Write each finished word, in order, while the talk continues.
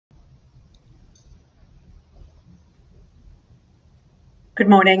Good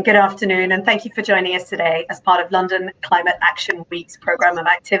morning, good afternoon, and thank you for joining us today as part of London Climate Action Week's programme of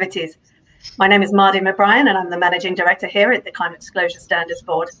activities. My name is Mardi McBrien and I'm the Managing Director here at the Climate Disclosure Standards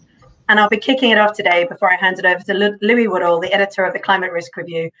Board. And I'll be kicking it off today before I hand it over to Louis Woodall, the editor of the Climate Risk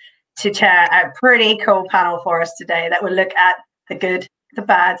Review, to chair a pretty cool panel for us today that will look at the good, the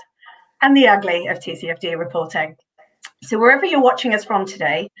bad, and the ugly of TCFD reporting. So wherever you're watching us from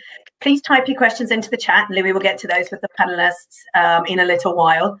today, please type your questions into the chat. Louis will get to those with the panelists in a little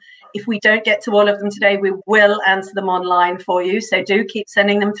while. If we don't get to all of them today, we will answer them online for you. So do keep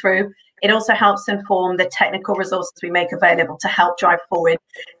sending them through. It also helps inform the technical resources we make available to help drive forward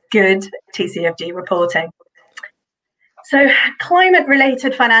good TCFD reporting. So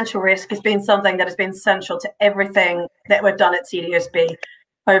climate-related financial risk has been something that has been central to everything that we've done at CDSB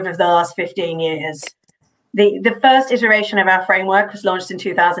over the last 15 years. The first iteration of our framework was launched in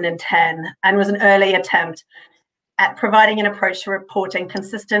 2010 and was an early attempt at providing an approach to reporting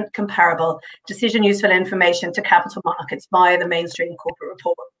consistent, comparable, decision-useful information to capital markets via the mainstream corporate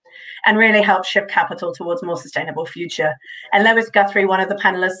report, and really help shift capital towards a more sustainable future. And Lewis Guthrie, one of the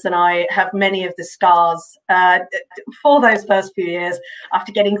panelists, and I have many of the scars for those first few years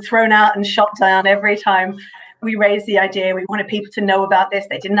after getting thrown out and shot down every time we raised the idea. We wanted people to know about this.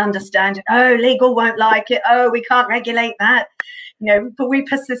 They didn't understand it. Oh, legal won't like it. Oh, we can't regulate that. But we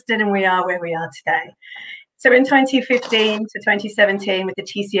persisted and we are where we are today. So in 2015 to 2017, with the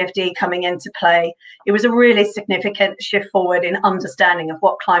TCFD coming into play, it was a really significant shift forward in understanding of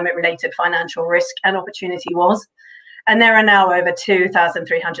what climate-related financial risk and opportunity was. And there are now over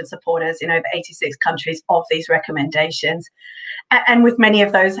 2,300 supporters in over 86 countries of these recommendations, and with many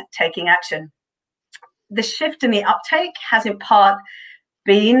of those taking action. The shift in the uptake has in part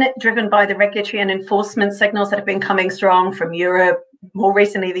been driven by the regulatory and enforcement signals that have been coming strong from Europe, more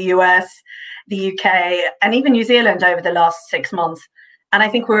recently the US, the UK, and even New Zealand over the last 6 months. And I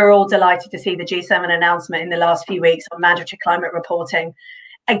think we're all delighted to see the G7 announcement in the last few weeks on mandatory climate reporting.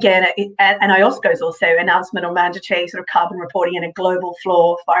 Again, and IOSCO's also announcement on mandatory sort of carbon reporting in a global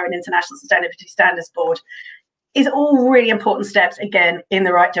floor via an International Sustainability Standards Board is all really important steps, again, in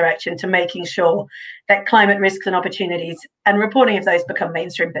the right direction to making sure that climate risks and opportunities and reporting of those become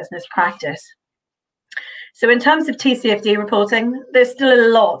mainstream business practice. So in terms of TCFD reporting, there's still a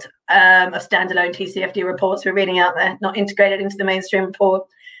lot of standalone TCFD reports we're reading out there, not integrated into the mainstream report.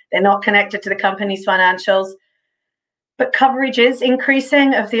 They're not connected to the company's financials. But coverage is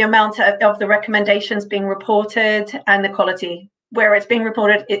increasing of the amount of the recommendations being reported, and the quality where it's being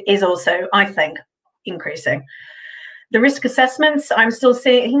reported is also, I think, increasing. The risk assessments I'm still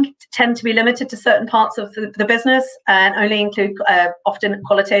seeing tend to be limited to certain parts of the business and only include often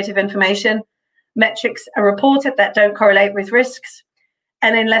qualitative information. Metrics are reported that don't correlate with risks,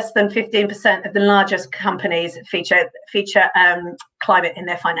 and in less than 15% of the largest companies feature climate in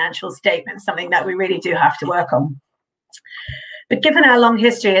their financial statements, something that we really do have to work on. But given our long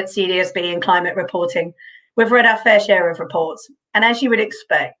history at CDSB in climate reporting, we've read our fair share of reports, and as you would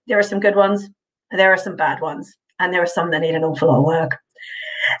expect, there are some good ones, there are some bad ones, and there are some that need an awful lot of work.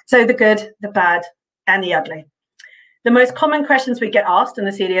 So the good, the bad, and the ugly. The most common questions we get asked in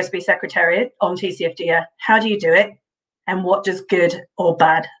the CDSB Secretariat on TCFD are, how do you do it? And what does good or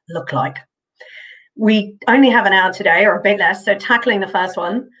bad look like? We only have an hour today, or a bit less, so tackling the first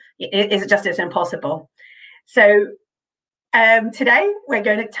one is just as impossible. So today we're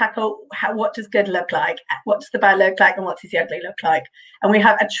going to tackle what does good look like, what does the bad look like, and what does the ugly look like. And we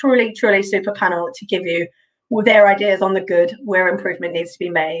have a truly, truly super panel to give you their ideas on the good, where improvement needs to be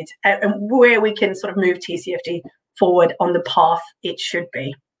made, and where we can sort of move TCFD forward on the path it should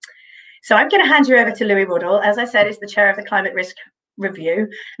be. So I'm going to hand you over to Louis Woodall. As I said, he's the chair of the Climate Risk Review.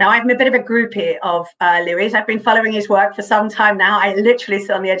 Now, I'm a bit of a groupie of Louis. I've been following his work for some time now. I literally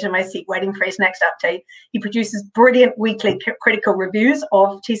sit on the edge of my seat waiting for his next update. He produces brilliant weekly critical reviews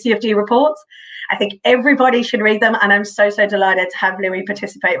of TCFD reports. I think everybody should read them, and I'm so, so delighted to have Louis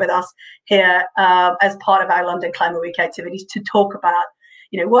participate with us here as part of our London Climate Week activities to talk about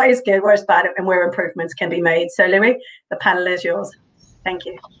what is good, what is bad, and where improvements can be made. So Louis, the panel is yours. Thank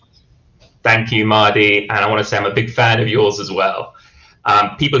you. Thank you, Mardi. And I want to say I'm a big fan of yours as well.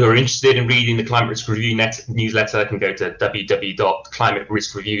 People who are interested in reading the Climate Risk Review newsletter can go to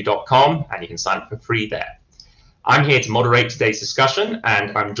www.climateriskreview.com and you can sign up for free there. I'm here to moderate today's discussion,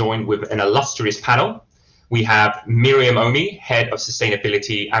 and I'm joined with an illustrious panel. We have Miriam Omi, Head of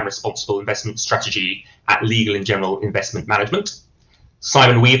Sustainability and Responsible Investment Strategy at Legal & General Investment Management.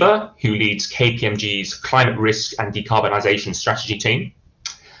 Simon Weaver, who leads KPMG's Climate Risk and Decarbonisation Strategy team.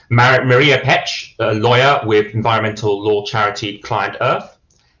 Maria Petch, a lawyer with environmental law charity Client Earth.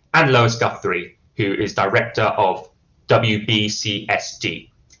 And Lois Guthrie, who is Director of WBCSD.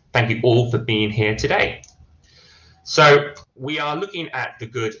 Thank you all for being here today. So we are looking at the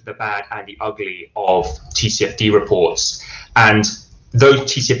good, the bad, and the ugly of TCFD reports. And though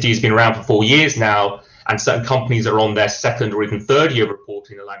TCFD has been around for 4 years now, and certain companies are on their second or even third year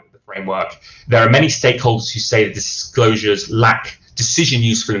reporting in line with the framework, there are many stakeholders who say that disclosures lack decision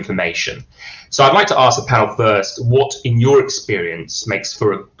useful information. So I'd like to ask the panel first, what in your experience makes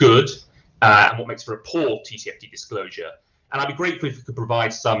for a good and what makes for a poor TCFD disclosure? And I'd be grateful if you could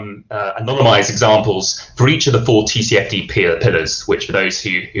provide some anonymized examples for each of the 4 TCFD pillars, which for those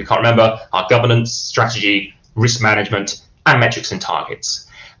who can't remember are governance, strategy, risk management, and metrics and targets.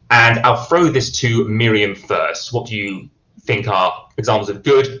 And I'll throw this to Miriam first. What do you think are examples of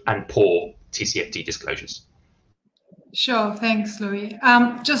good and poor TCFD disclosures? Sure, thanks, Louis.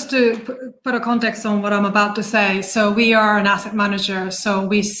 Just to put a context on what I'm about to say, so we are an asset manager, so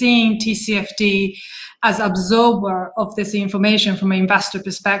we're seeing TCFD as absorber of this information from an investor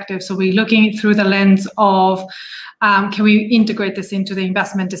perspective. So we're looking through the lens of can we integrate this into the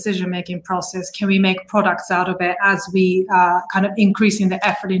investment decision-making process? Can we make products out of it as we kind of increasing the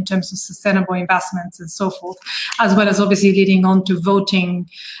effort in terms of sustainable investments and so forth, as well as obviously leading on to voting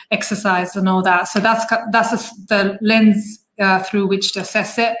exercise and all that. So that's the lens through which to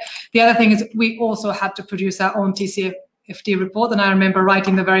assess it. The other thing is we also had to produce our own TCFD report, and I remember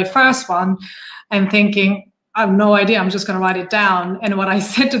writing the very first one and thinking, I have no idea, I'm just going to write it down. And what I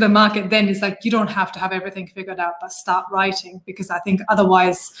said to the market then is like, you don't have to have everything figured out, but start writing, because I think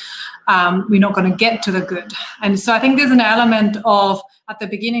otherwise we're not going to get to the good. And so I think there's an element of, at the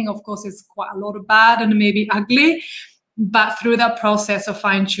beginning, of course, it's quite a lot of bad and maybe ugly, but through that process of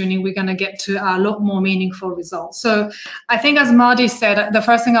fine-tuning, we're going to get to a lot more meaningful results. So I think, as Marty said, the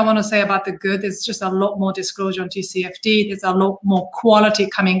first thing I want to say about the good is just a lot more disclosure on TCFD. There's a lot more quality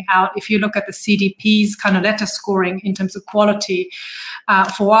coming out. If you look at the CDP's kind of letter scoring in terms of quality,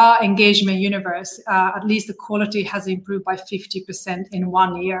 for our engagement universe, at least the quality has improved by 50% in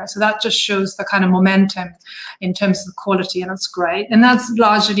 1 year. So that just shows the kind of momentum in terms of quality, and that's great. And that's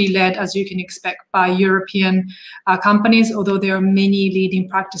largely led, as you can expect, by European companies, although there are many leading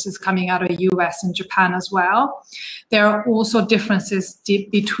practices coming out of US and Japan as well. There are also differences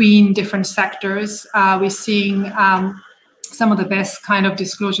between different sectors. We're seeing some of the best kind of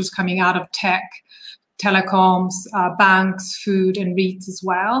disclosures coming out of tech, telecoms, banks, food, and REITs as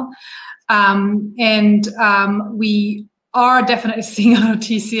well. We are definitely seeing a lot of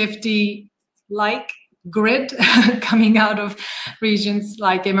TCFD-like grid coming out of regions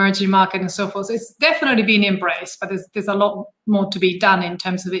like emerging market and so forth. So it's definitely been embraced, but there's a lot more to be done in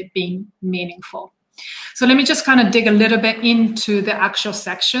terms of it being meaningful. So let me just kind of dig a little bit into the actual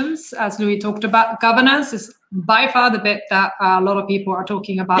sections. As Louis talked about, governance is by far the bit that a lot of people are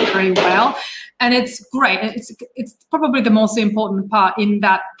talking about very well. And it's great. It's probably the most important part, in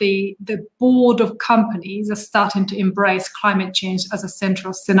that the board of companies are starting to embrace climate change as a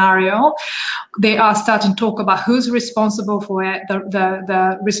central scenario. They are starting to talk about who's responsible for it,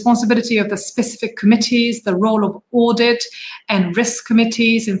 the responsibility of the specific committees, the role of audit and risk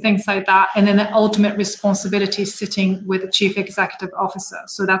committees and things like that. And then the ultimate responsibility sitting with the chief executive officer.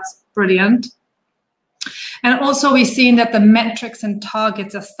 So that's brilliant. And also we're seeing that the metrics and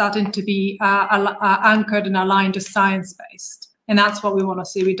targets are starting to be anchored and aligned to science-based. And that's what we want to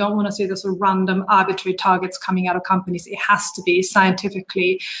see. We don't want to see the sort of random arbitrary targets coming out of companies. It has to be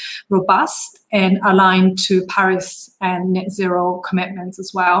scientifically robust and aligned to Paris and net zero commitments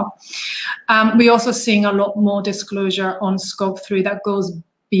as well. We're also seeing a lot more disclosure on Scope 3 that goes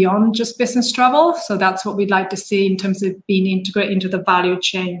beyond just business travel. So that's what we'd like to see in terms of being integrated into the value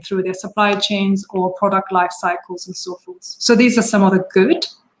chain through their supply chains or product life cycles and so forth. So these are some of the good.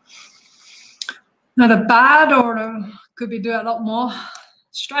 Now the bad, or could we do a lot more,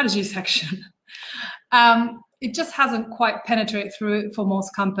 strategy section. It just hasn't quite penetrated through for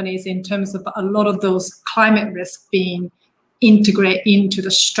most companies in terms of a lot of those climate risks being integrate into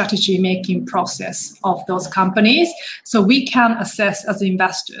the strategy making process of those companies. So we can assess as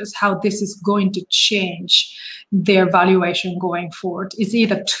investors how this is going to change their valuation going forward. It's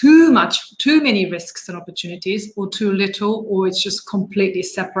either too many risks and opportunities, or too little, or it's just completely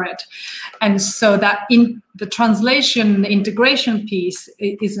separate. And so that in the translation, the integration piece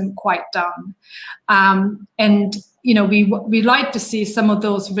isn't quite done. And you know, we like to see some of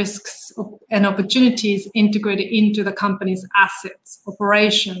those risks and opportunities integrated into the company's assets,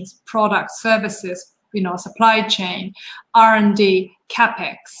 operations, products, services, you know, supply chain, R&D,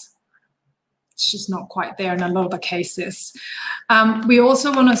 CapEx, it's just not quite there in a lot of the cases. We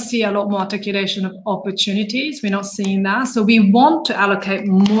also want to see a lot more articulation of opportunities. We're not seeing that. So we want to allocate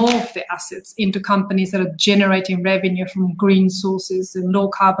more of the assets into companies that are generating revenue from green sources and low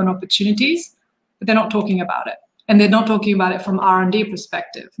carbon opportunities, but they're not talking about it. And they're not talking about it from R&D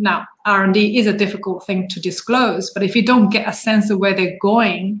perspective. Now, R&D is a difficult thing to disclose, but if you don't get a sense of where they're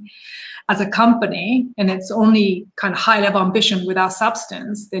going as a company, and it's only kind of high-level ambition without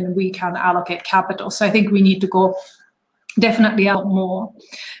substance, then we can allocate capital. So I think we need to go definitely out more.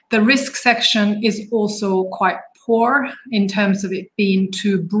 The risk section is also quite poor in terms of it being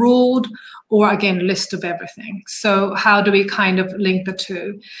too broad, or again, list of everything. So how do we kind of link the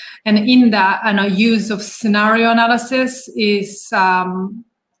two? And in that, and our use of scenario analysis is,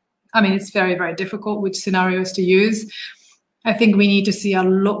 it's very, very difficult which scenarios to use. I think we need to see a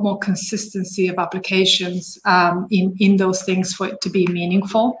lot more consistency of applications in those things for it to be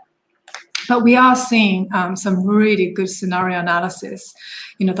meaningful. But we are seeing some really good scenario analysis,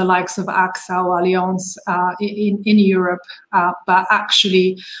 the likes of AXA or Allianz in Europe. But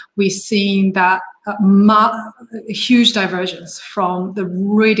actually, we're seeing that huge divergence from the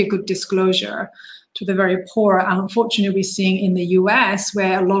really good disclosure to the very poor. And unfortunately, we're seeing in the US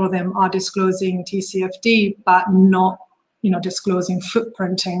where a lot of them are disclosing TCFD, but not disclosing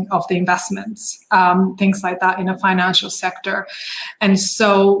footprinting of the investments, things like that in a financial sector. And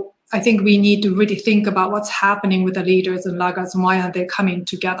so I think we need to really think about what's happening with the leaders and laggards and why aren't they coming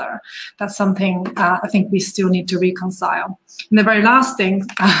together. That's something I think we still need to reconcile. And the very last thing,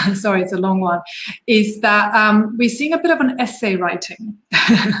 sorry, it's a long one, is that we're seeing a bit of an essay writing.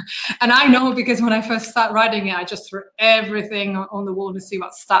 And I know because when I first started writing it, I just threw everything on the wall to see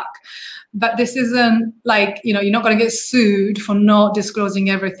what stuck. But this isn't like, you're not going to get sued for not disclosing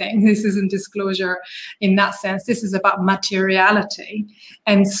everything. This isn't disclosure in that sense. This is about materiality.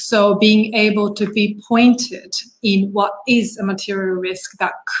 And so being able to be pointed in what is a material risk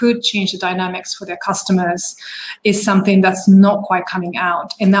that could change the dynamics for their customers is something that's not quite coming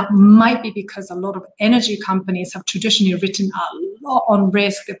out. And that might be because a lot of energy companies have traditionally written a lot on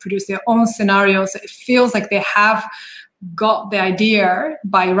risk. They produce their own scenarios. It feels like they have got the idea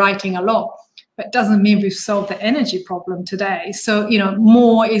by writing a lot, but it doesn't mean we've solved the energy problem today. So,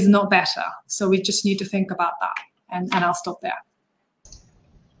 more is not better. So we just need to think about that. And I'll stop there.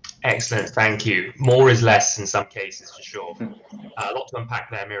 Excellent, thank you. More is less in some cases, for sure. A lot to unpack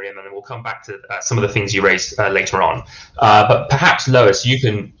there, Miriam, and then we'll come back to some of the things you raised later on. But perhaps, Lois, you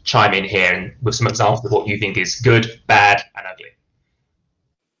can chime in here and with some examples of what you think is good, bad, and ugly.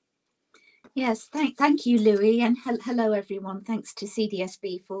 Yes, thank you, Louis, and hello, everyone. Thanks to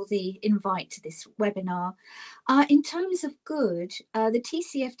CDSB for the invite to this webinar. In terms of good, the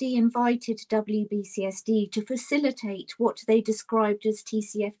TCFD invited WBCSD to facilitate what they described as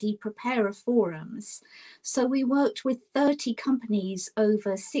TCFD preparer forums. So we worked with 30 companies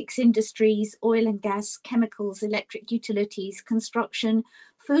over 6 industries: oil and gas, chemicals, electric utilities, construction,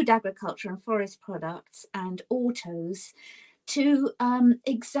 food, agriculture and forest products, and autos, to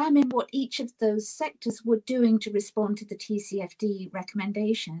examine what each of those sectors were doing to respond to the TCFD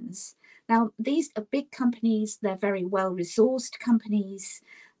recommendations. Now, these are big companies, they're very well-resourced companies,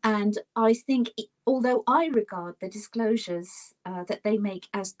 and I think, although I regard the disclosures that they make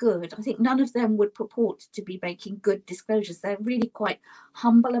as good, I think none of them would purport to be making good disclosures. They're really quite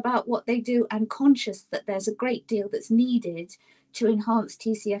humble about what they do and conscious that there's a great deal that's needed to enhance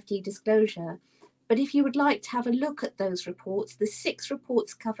TCFD disclosure. But if you would like to have a look at those reports, the 6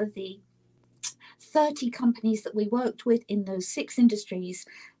 reports cover the 30 companies that we worked with in those 6 industries.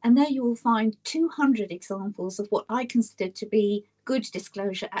 And there you will find 200 examples of what I consider to be good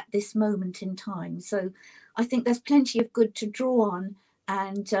disclosure at this moment in time. So I think there's plenty of good to draw on.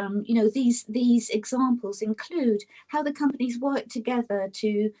 And, these examples include how the companies work together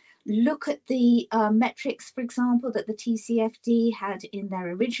to look at the metrics, for example, that the TCFD had in their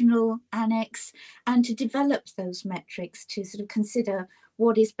original annex, and to develop those metrics to sort of consider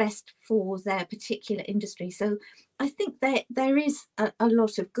what is best for their particular industry. So I think there is a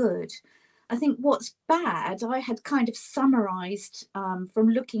lot of good. I think what's bad, I had kind of summarized from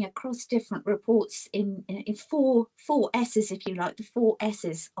looking across different reports in four S's, if you like, the 4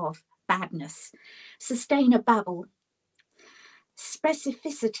 S's of badness: sustainababble,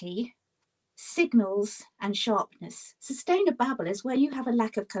 specificity, signals and sharpness. Sustainababble is where you have a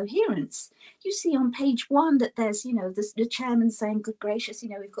lack of coherence. You see on page 1 that there's, the chairman saying, good gracious,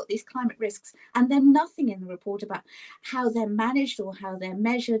 we've got these climate risks, and then nothing in the report about how they're managed or how they're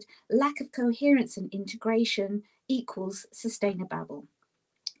measured. Lack of coherence and integration equals sustainababble.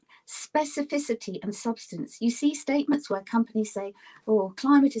 specificity and substance. You see statements where companies say, oh,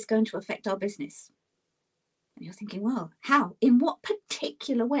 climate is going to affect our business. And you're thinking, well, how? In what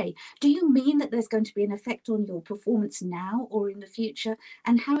particular way? Do you mean that there's going to be an effect on your performance now or in the future?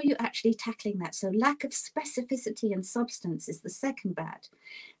 And how are you actually tackling that? So lack of specificity and substance is the second bad.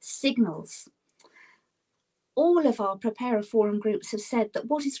 Signals. All of our Preparer Forum groups have said that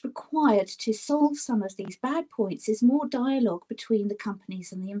what is required to solve some of these bad points is more dialogue between the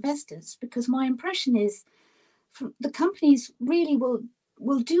companies and the investors, because my impression is the companies really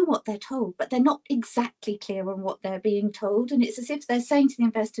will do what they're told, but they're not exactly clear on what they're being told. And it's as if they're saying to the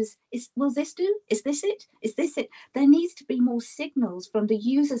investors, will this do? Is this it? Is this it? There needs to be more signals from the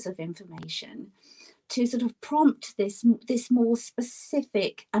users of information to sort of prompt this more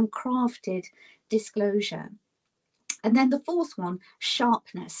specific and crafted disclosure. And then the fourth one,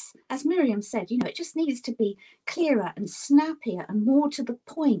 sharpness. As Miriam said, it just needs to be clearer and snappier and more to the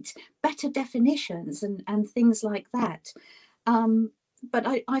point, better definitions and things like that.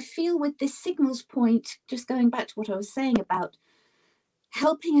 But I feel with this signals point, just going back to what I was saying about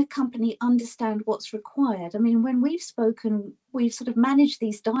helping a company understand what's required. I mean, when we've spoken, we've sort of managed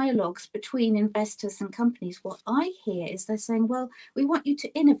these dialogues between investors and companies. What I hear is they're saying, well, we want you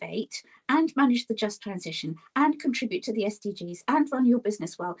to innovate and manage the just transition and contribute to the SDGs and run your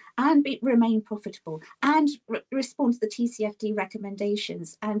business well and remain profitable and respond to the TCFD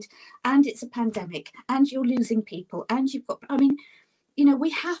recommendations. And it's a pandemic and you're losing people and you've got, I mean, we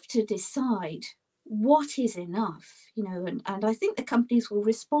have to decide what is enough, and I think the companies will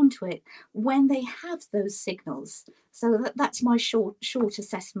respond to it when they have those signals. So that's my short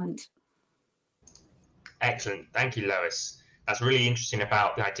assessment. Excellent. Thank you, Lois. That's really interesting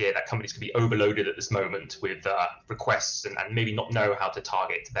about the idea that companies can be overloaded at this moment with requests and maybe not know how to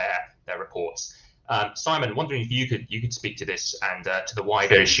target their reports. Simon, wondering if you could speak to this and to the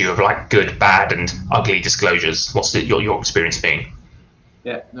wider issue of like good, bad and ugly disclosures. What's your experience been?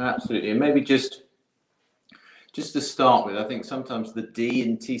 Yeah, no, absolutely. And maybe just to start with, I think sometimes the D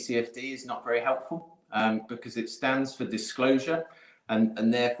in TCFD is not very helpful because it stands for disclosure,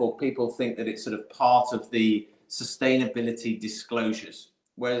 and therefore people think that it's sort of part of the sustainability disclosures,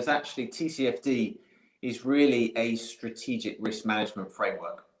 whereas actually TCFD is really a strategic risk management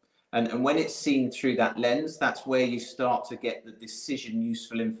framework. And when it's seen through that lens, that's where you start to get the decision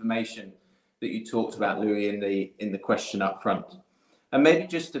useful information that you talked about, Louis, in the question up front. And maybe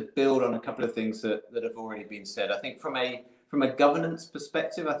just to build on a couple of things that have already been said, I think from a governance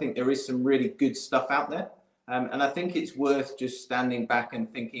perspective, I think there is some really good stuff out there. And I think it's worth just standing back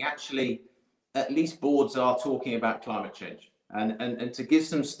and thinking, actually, at least boards are talking about climate change. And to give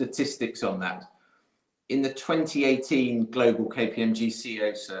some statistics on that, in the 2018 Global KPMG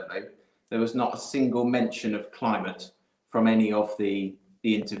CEO survey, there was not a single mention of climate from any of the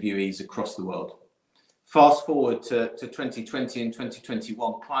interviewees across the world. Fast forward to 2020 and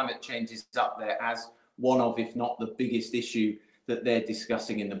 2021, climate change is up there as one of, if not the biggest issue that they're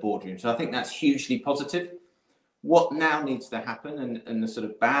discussing in the boardroom. So I think that's hugely positive. What now needs to happen, and the sort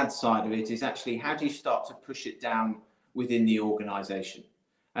of bad side of it, is actually how do you start to push it down within the organization?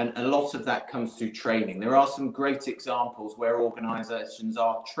 And a lot of that comes through training. There are some great examples where organizations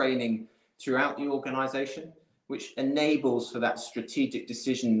are training throughout the organization, which enables for that strategic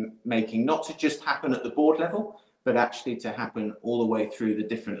decision making not to just happen at the board level, but actually to happen all the way through the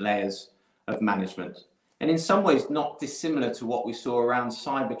different layers of management. And in some ways, not dissimilar to what we saw around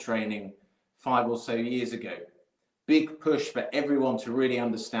cyber training 5 or so years ago. Big push for everyone to really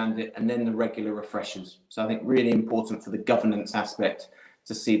understand it, and then the regular refreshers. So I think really important for the governance aspect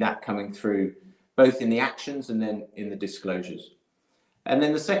to see that coming through, both in the actions and then in the disclosures. And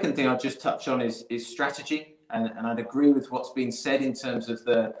then the second thing I'll just touch on is strategy. And I'd agree with what's been said in terms of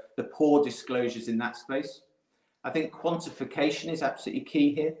the poor disclosures in that space. I think quantification is absolutely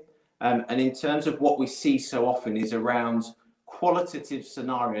key here. And in terms of what we see so often is around qualitative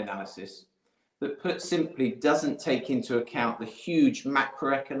scenario analysis that, put simply, doesn't take into account the huge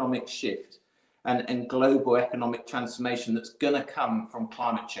macroeconomic shift and global economic transformation that's going to come from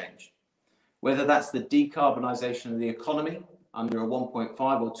climate change. Whether that's the decarbonisation of the economy under a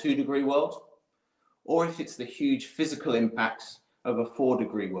 1.5 or 2 degree world, or if it's the huge physical impacts of a 4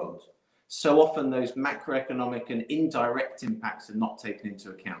 degree world. So often those macroeconomic and indirect impacts are not taken into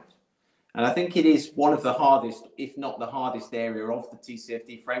account. And I think it is one of the hardest, if not the hardest area of the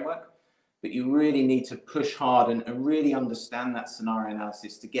TCFD framework, but you really need to push hard and really understand that scenario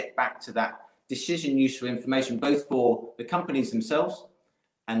analysis to get back to that decision useful information, both for the companies themselves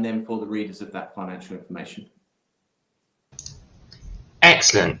and then for the readers of that financial information.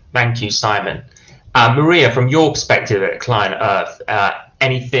 Excellent. Thank you, Simon. Maria, from your perspective at Client Earth,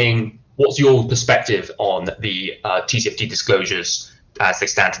 anything What's your perspective on the TCFD disclosures as they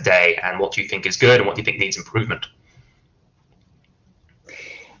stand today, and what do you think is good and what do you think needs improvement?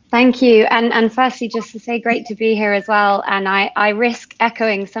 Thank you. And firstly, just to say, great to be here as well. And I risk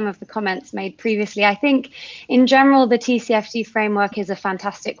echoing some of the comments made previously. I think in general, the TCFD framework is a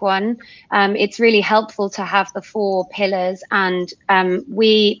fantastic one. It's really helpful to have the 4 pillars. And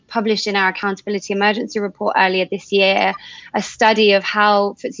we published in our Accountability Emergency Report earlier this year a study of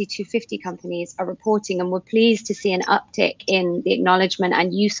how FTSE 250 companies are reporting. And we're pleased to see an uptick in the acknowledgement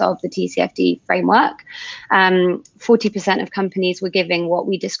and use of the TCFD framework. 40% of companies were giving what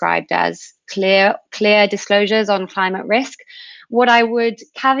we described as clear disclosures on climate risk. What I would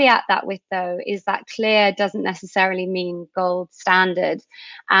caveat that with, though, is that clear doesn't necessarily mean gold standard.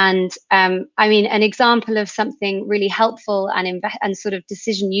 And I mean, an example of something really helpful and sort of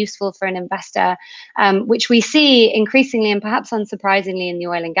decision useful for an investor, which we see increasingly and perhaps unsurprisingly in the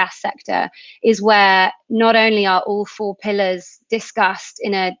oil and gas sector, is where not only are all 4 pillars discussed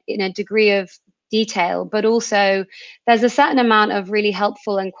in a degree of detail, but also there's a certain amount of really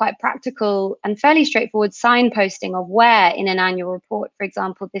helpful and quite practical and fairly straightforward signposting of where in an annual report, for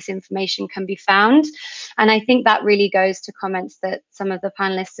example, this information can be found. And I think that really goes to comments that some of the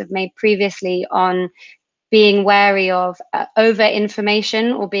panelists have made previously on being wary of over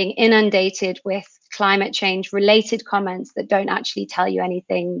information or being inundated with climate change related comments that don't actually tell you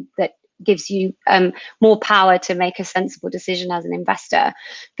anything that gives you more power to make a sensible decision as an investor,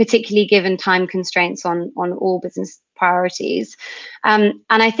 particularly given time constraints on all business priorities. And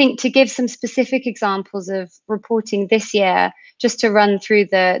I think to give some specific examples of reporting this year, just to run through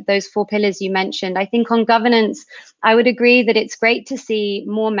those 4 pillars you mentioned, I think on governance, I would agree that it's great to see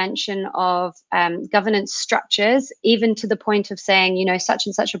more mention of governance structures, even to the point of saying, you know, such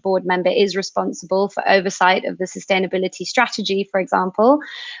and such a board member is responsible for oversight of the sustainability strategy, for example,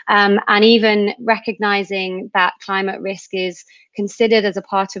 and even recognizing that climate risk is considered as a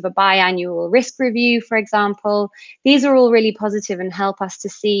part of a biannual risk review, for example. These are all really positive and help us to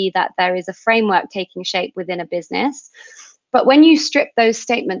see that there is a framework taking shape within a business. But when you strip those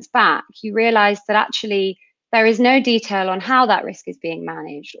statements back, you realize that actually there is no detail on how that risk is being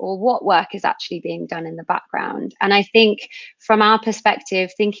managed or what work is actually being done in the background. And I think from our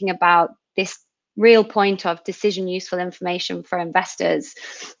perspective, thinking about this real point of decision useful information for investors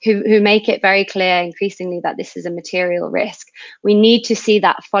who make it very clear increasingly that this is a material risk, we need to see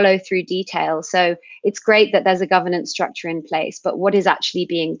that follow through detail. So it's great that there's a governance structure in place, but what is actually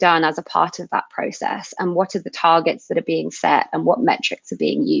being done as a part of that process, and what are the targets that are being set and what metrics are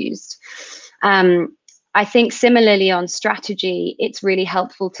being used? I think similarly on strategy, it's really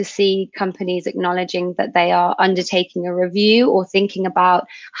helpful to see companies acknowledging that they are undertaking a review or thinking about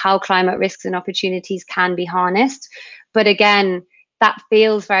how climate risks and opportunities can be harnessed. But again, that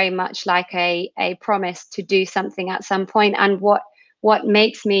feels very much like a promise to do something at some point. And what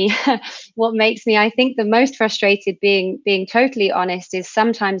makes me I think the most frustrated, being totally honest, is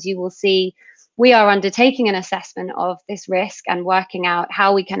sometimes you will see we are undertaking an assessment of this risk and working out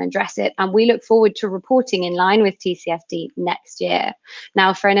how we can address it. And we look forward to reporting in line with TCFD next year.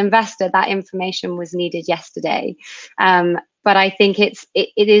 Now, for an investor, that information was needed yesterday. But I think it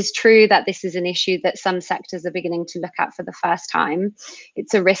is true that this is an issue that some sectors are beginning to look at for the first time.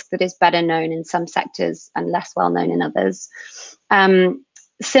 It's a risk that is better known in some sectors and less well known in others.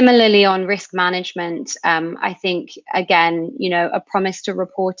 Similarly, on risk management, I think, again, you know, a promise to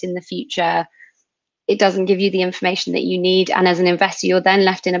report in the future, it doesn't give you the information that you need. And as an investor, you're then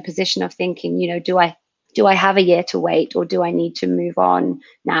left in a position of thinking, you know, do I have a year to wait, or do I need to move on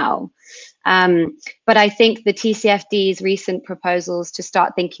now? But I think the TCFD's recent proposals to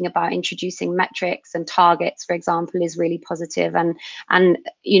start thinking about introducing metrics and targets, for example, is really positive. And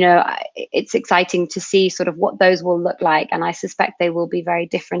you know, it's exciting to see sort of what those will look like. And I suspect they will be very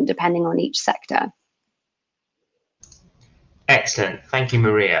different depending on each sector. Excellent. Thank you,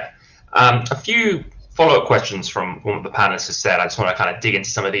 Maria. A few follow-up questions from one of the panelists has said. I just want to kind of dig into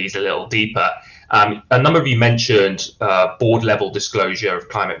some of these a little deeper. A number of you mentioned board-level disclosure of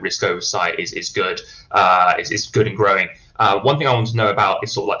climate risk oversight is good. It's good and growing. One thing I want to know about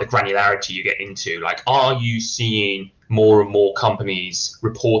is sort of like the granularity you get into. Like, are you seeing more and more companies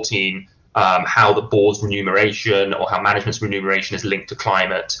reporting how the board's remuneration or how management's remuneration is linked to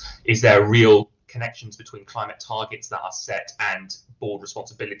climate? Is there real connections between climate targets that are set and board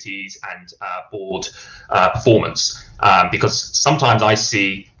responsibilities and board performance? Because sometimes I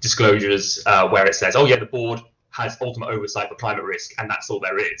see disclosures where it says, oh yeah, the board has ultimate oversight for climate risk, and that's all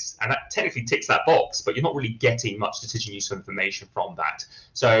there is. And that technically ticks that box, but you're not really getting much decision useful information from that.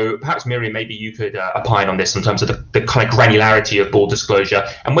 So perhaps, Miriam, maybe you could opine on this in terms of the kind of granularity of board disclosure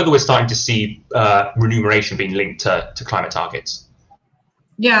and whether we're starting to see remuneration being linked to climate targets.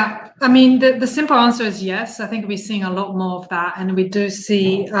 Yeah, I mean, the simple answer is yes. I think we're seeing a lot more of that, and we do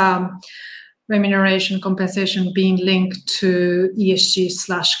see remuneration compensation being linked to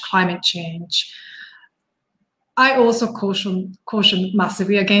ESG/climate change. I also caution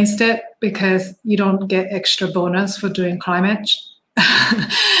massively against it, because you don't get extra bonus for doing climate.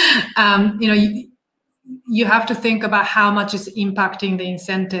 You have to think about how much is impacting the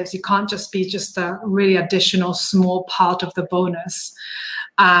incentives. You can't just be a really additional small part of the bonus.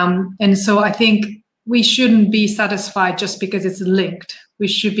 And so I think we shouldn't be satisfied just because it's linked. We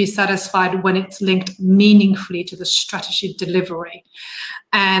should be satisfied when it's linked meaningfully to the strategy delivery.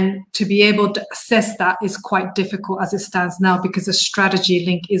 And to be able to assess that is quite difficult as it stands now, because the strategy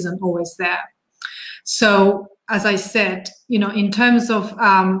link isn't always there. So as I said, in terms of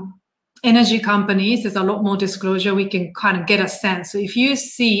energy companies, there's a lot more disclosure. We can kind of get a sense. So if you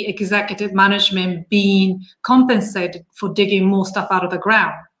see executive management being compensated for digging more stuff out of the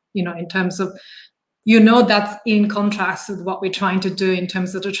ground, in terms of, that's in contrast with what we're trying to do in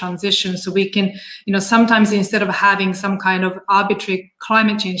terms of the transition. So we can, sometimes instead of having some kind of arbitrary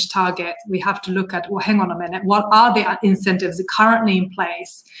climate change target, we have to look at, well, hang on a minute, what are the incentives currently in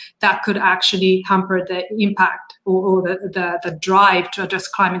place that could actually hamper the impact or the drive to address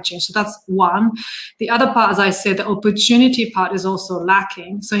climate change? So that's one. The other part, as I said, the opportunity part is also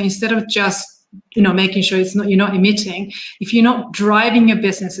lacking. So instead of just making sure you're not emitting, if you're not driving your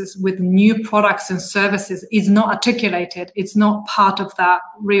businesses with new products and services, is not articulated, it's not part of that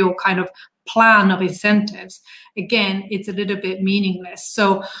real kind of plan of incentives, again, it's a little bit meaningless.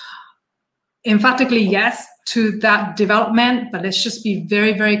 So emphatically yes to that development, but let's just be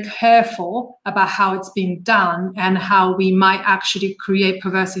very, very careful about how it's being done and how we might actually create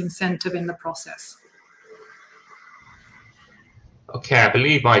perverse incentive in the process. Okay, I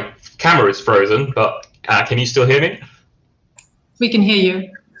believe my camera is frozen, but can you still hear me? We can hear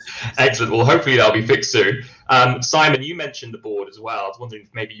you. Excellent. Well, hopefully that'll be fixed soon. Simon, you mentioned the board as well. I was wondering if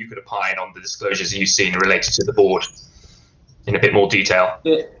maybe you could opine on the disclosures you've seen related to the board in a bit more detail.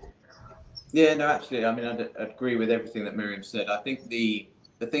 Yeah, no, absolutely. I mean, I'd agree with everything that Miriam said. I think the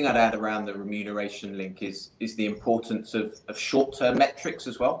thing I'd add around the remuneration link is the importance of short-term metrics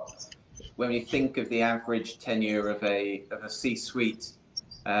as well. When you think of the average tenure of a C-suite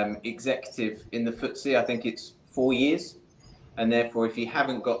executive in the FTSE, I think it's 4 years. And therefore, if you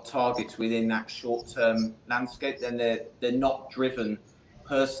haven't got targets within that short-term landscape, then they're not driven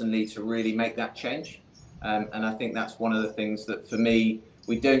personally to really make that change. And I think that's one of the things that, for me,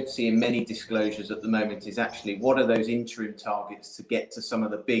 we don't see in many disclosures at the moment, is actually what are those interim targets to get to some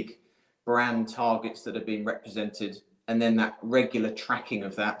of the big brand targets that are being represented, and then that regular tracking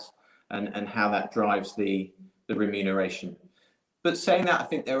of that. And how that drives the remuneration. But saying that, I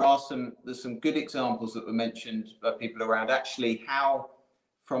think there's some good examples that were mentioned by people around actually how,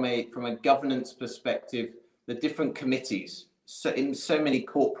 from a governance perspective, the different committees. So in so many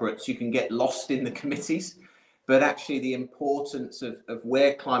corporates, you can get lost in the committees, but actually the importance of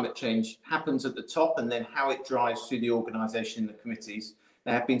where climate change happens at the top and then how it drives through the organisation in the committees.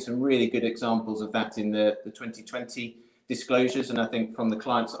 There have been some really good examples of that in the 2020 disclosures, and I think from the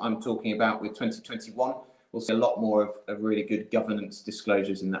clients that I'm talking about with 2021, we'll see a lot more of really good governance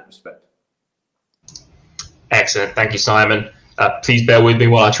disclosures in that respect. Excellent, thank you, Simon. Please bear with me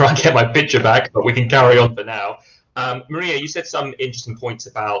while I try and get my picture back, but we can carry on for now. Maria, you said some interesting points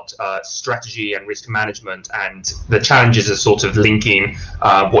about strategy and risk management and the challenges of sort of linking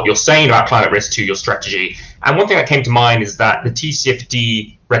what you're saying about climate risk to your strategy. And one thing that came to mind is that the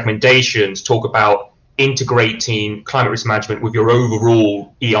TCFD recommendations talk about integrating climate risk management with your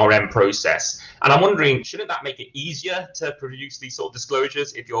overall ERM process. And I'm wondering, shouldn't that make it easier to produce these sort of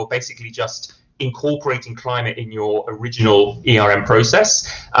disclosures if you're basically just incorporating climate in your original ERM process?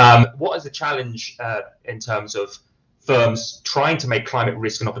 What is the challenge in terms of firms trying to make climate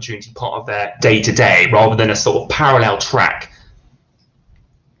risk and opportunity part of their day-to-day rather than a sort of parallel track?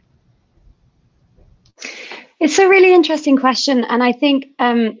 It's a really interesting question. And I think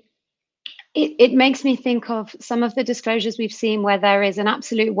It makes me think of some of the disclosures we've seen where there is an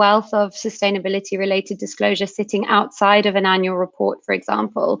absolute wealth of sustainability related disclosure sitting outside of an annual report, for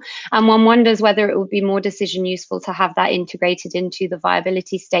example. And one wonders whether it would be more decision useful to have that integrated into the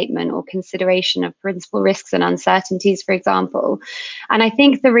viability statement or consideration of principal risks and uncertainties, for example. And I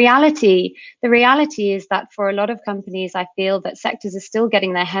think the reality is that for a lot of companies, I feel that sectors are still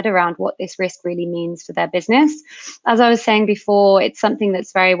getting their head around what this risk really means for their business. As I was saying before, it's something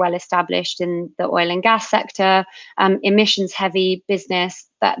that's very well established in the oil and gas sector, emissions heavy business,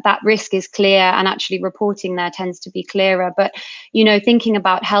 that risk is clear, and actually reporting there tends to be clearer. But, you know, thinking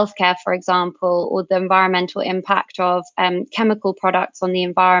about healthcare, for example, or the environmental impact of chemical products on the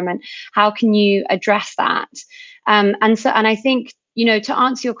environment, how can you address that? And I think, you know, to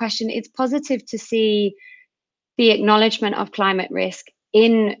answer your question, it's positive to see the acknowledgement of climate risk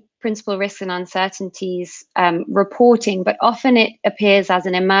in principal risks and uncertainties reporting, but often it appears as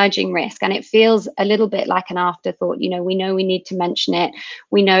an emerging risk, and it feels a little bit like an afterthought. You know we need to mention it.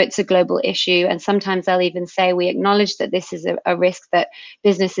 We know it's a global issue, and sometimes they'll even say we acknowledge that this is a risk that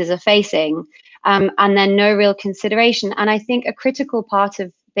businesses are facing, and then no real consideration. And I think a critical part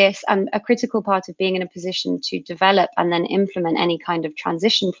of this, and a critical part of being in a position to develop and then implement any kind of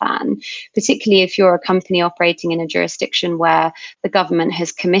transition plan, particularly if you're a company operating in a jurisdiction where the government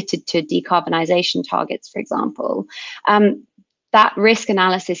has committed to decarbonisation targets, for example, that risk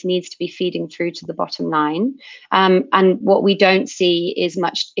analysis needs to be feeding through to the bottom line. And what we don't see is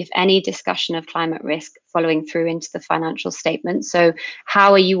much, if any, discussion of climate risk following through into the financial statement. So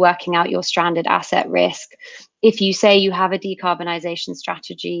how are you working out your stranded asset risk? If you say you have a decarbonisation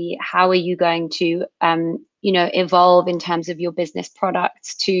strategy, how are you going to evolve in terms of your business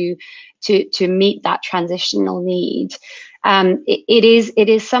products to meet that transitional need? It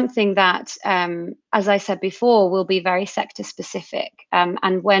is something that, as I said before, will be very sector specific.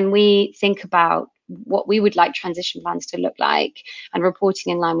 And when we think about what we would like transition plans to look like and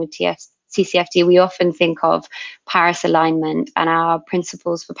reporting in line with TCFD, we often think of Paris alignment and our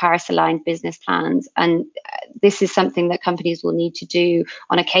principles for Paris aligned business plans. And this is something that companies will need to do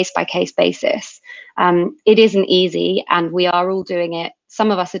on a case by case basis. It isn't easy, and we are all doing it.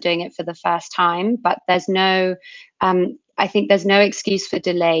 Some of us are doing it for the first time, but there's no, I think there's no excuse for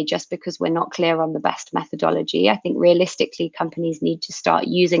delay just because we're not clear on the best methodology. I think realistically, companies need to start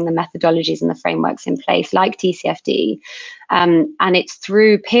using the methodologies and the frameworks in place, like TCFD. And it's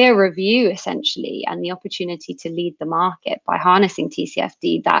through peer review, essentially, and the opportunity to lead the market by harnessing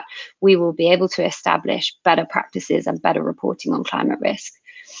TCFD that we will be able to establish better practices and better reporting on climate risk.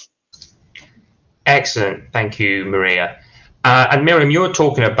 Excellent. Thank you, Maria. And Miriam, you were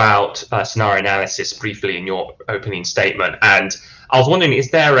talking about scenario analysis briefly in your opening statement, and I was wondering, is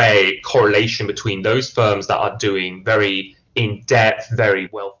there a correlation between those firms that are doing very in-depth, very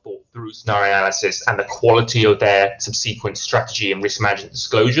well thought through scenario analysis and the quality of their subsequent strategy and risk management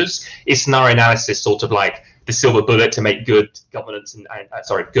disclosures? Is scenario analysis sort of like the silver bullet to make good governance and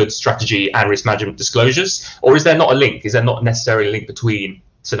good strategy and risk management disclosures, or is there not a link? Is there not necessarily a link between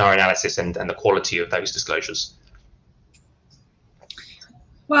scenario analysis and the quality of those disclosures?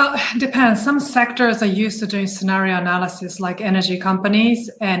 Well, it depends. Some sectors are used to doing scenario analysis, like energy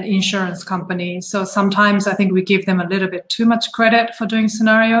companies and insurance companies. So sometimes I think we give them a little bit too much credit for doing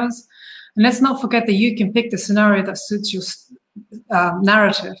scenarios. And let's not forget that you can pick the scenario that suits your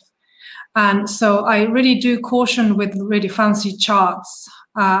narrative. And so I really do caution with really fancy charts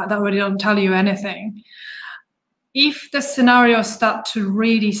that really don't tell you anything. If the scenarios start to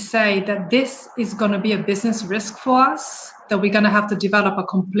really say that this is going to be a business risk for us, that we're going to have to develop a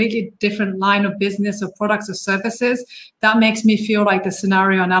completely different line of business or products or services, that makes me feel like the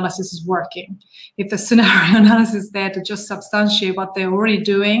scenario analysis is working. If the scenario analysis is there to just substantiate what they're already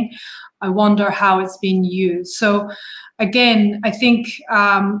doing, I wonder how it's being used. So again, I think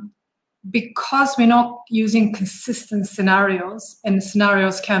because we're not using consistent scenarios and the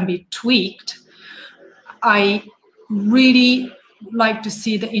scenarios can be tweaked, I really like to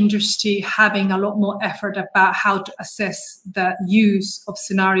see the industry having a lot more effort about how to assess the use of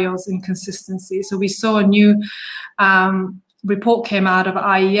scenarios and consistency. So we saw a new report came out of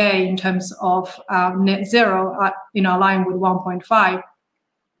IEA in terms of net zero, aligned with 1.5,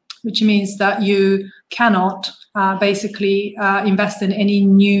 which means that you cannot basically invest in any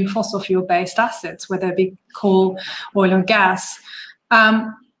new fossil fuel-based assets, whether it be coal, oil, or gas.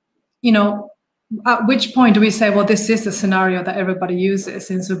 at which point do we say, well, this is the scenario that everybody uses,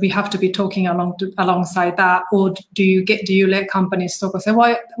 and so we have to be talking alongside that, or do you let companies talk and say,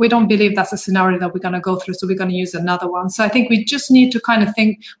 well, we don't believe that's a scenario that we're going to go through, so we're going to use another one. So I think we just need to kind of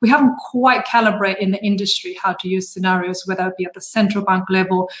think, we haven't quite calibrated in the industry how to use scenarios, whether it be at the central bank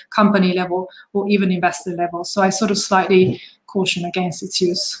level, company level, or even investor level. So I sort of slightly caution against its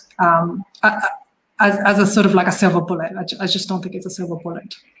use as a sort of like a silver bullet. I just don't think it's a silver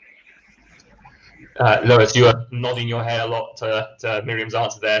bullet. Lois, you are nodding your head a lot to Miriam's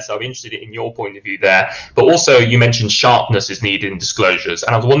answer there, so I'm interested in your point of view there. But also, you mentioned sharpness is needed in disclosures,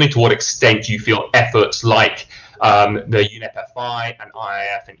 and I was wondering to what extent you feel efforts like the UNEP FI and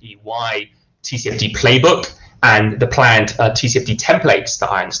IIF and EY TCFD playbook and the planned TCFD templates that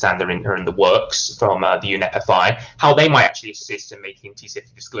I understand are in the works from the UNEP FI, how they might actually assist in making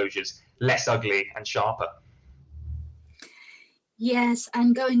TCFD disclosures less ugly and sharper. Yes,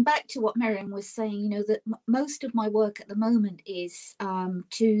 and going back to what Miriam was saying, you know, that most of my work at the moment is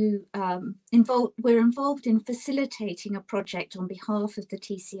we're involved in facilitating a project on behalf of the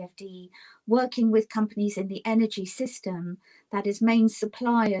TCFD, working with companies in the energy system, that is main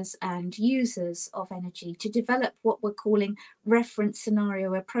suppliers and users of energy, to develop what we're calling reference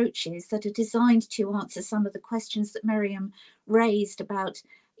scenario approaches that are designed to answer some of the questions that Miriam raised about,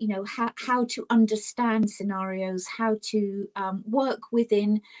 you know, how to understand scenarios, how to work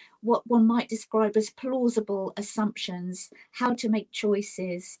within what one might describe as plausible assumptions, how to make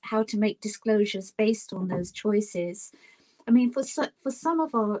choices, how to make disclosures based on those choices. I mean, for some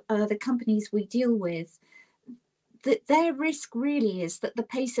of the companies we deal with, their risk really is that the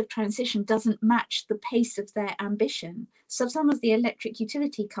pace of transition doesn't match the pace of their ambition. So some of the electric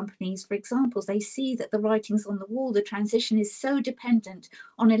utility companies, for example, they see that the writing's on the wall, the transition is so dependent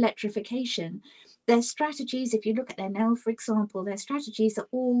on electrification. Their strategies, if you look at Enel, for example, their strategies are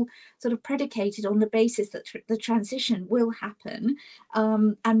all sort of predicated on the basis that the transition will happen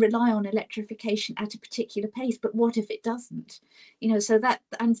and rely on electrification at a particular pace. But what if it doesn't? You know, so that,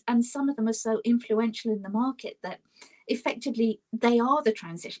 and some of them are so influential in the market that effectively they are the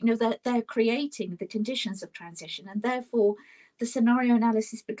transition. You know, they're creating the conditions of transition, and therefore the scenario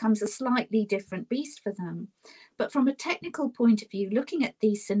analysis becomes a slightly different beast for them. But from a technical point of view, looking at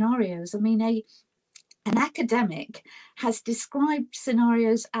these scenarios, I mean, an academic has described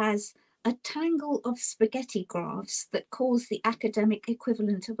scenarios as a tangle of spaghetti graphs that cause the academic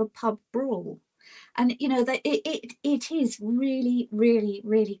equivalent of a pub brawl. And, you know, that it is really, really,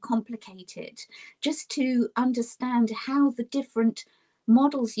 really complicated just to understand how the different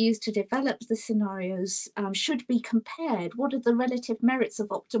models used to develop the scenarios should be compared. What are the relative merits of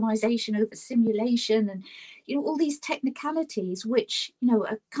optimization over simulation? And, you know, all these technicalities which, you know,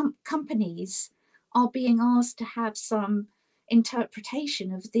 companies are being asked to have some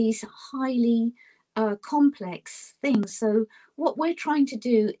interpretation of these highly complex things. So what we're trying to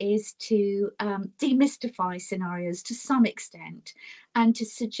do is to demystify scenarios to some extent and to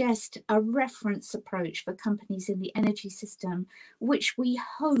suggest a reference approach for companies in the energy system, which we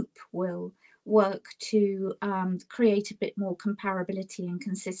hope will work to create a bit more comparability and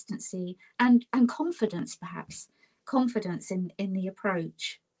consistency and confidence, perhaps, confidence in the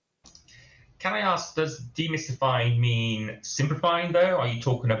approach. Can I ask, does demystifying mean simplifying though? Are you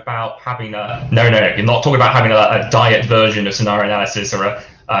talking about having a, no, you're not talking about having a diet version of scenario analysis or a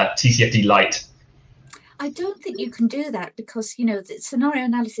TCFD light? I don't think you can do that because, you know, the scenario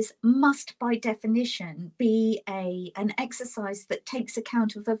analysis must by definition be an exercise that takes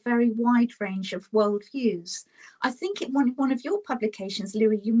account of a very wide range of worldviews. I think in one of your publications,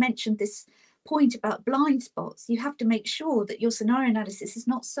 Louis, you mentioned this point about blind spots. You have to make sure that your scenario analysis is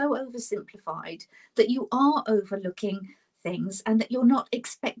not so oversimplified that you are overlooking things and that you're not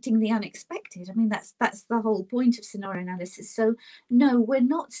expecting the unexpected. I mean, that's the whole point of scenario analysis. So no, we're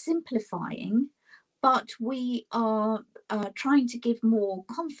not simplifying, but we are trying to give more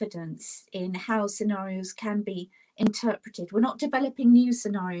confidence in how scenarios can be interpreted. We're not developing new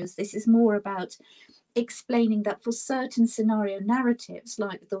scenarios. This is more about explaining that for certain scenario narratives,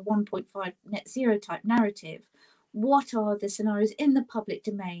 like the 1.5 net zero type narrative, what are the scenarios in the public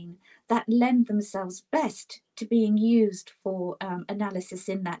domain that lend themselves best to being used for analysis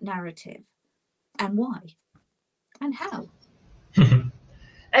in that narrative, and why, and how?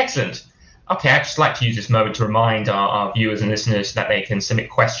 Excellent. Okay, I'd just like to use this moment to remind our viewers and listeners that they can submit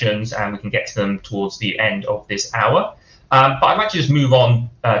questions and we can get to them towards the end of this hour. But I'd like to just move on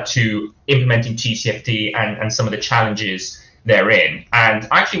to implementing TCFD and some of the challenges therein. And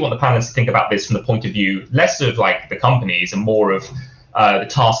I actually want the panelists to think about this from the point of view less of like the companies and more of the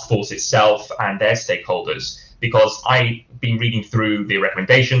task force itself and their stakeholders. because I've been reading through the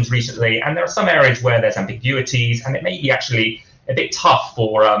recommendations recently, and there are some areas where there's ambiguities, and it may be actually a bit tough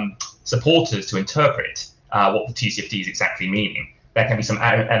for supporters to interpret what the TCFD is exactly meaning. There can be some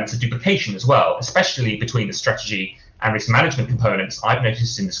elements of duplication as well, especially between the strategy and risk management components. I've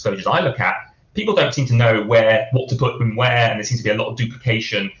noticed in disclosures I look at, people don't seem to know what to put in where, and there seems to be a lot of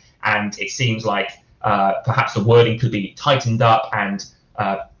duplication, and it seems like perhaps the wording could be tightened up, and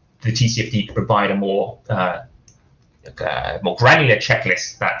the TCFD could provide a more granular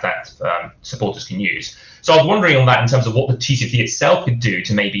checklist that supporters can use. So I was wondering on that in terms of what the TCFD itself could do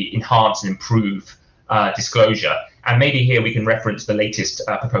to maybe enhance and improve disclosure. And maybe here we can reference the latest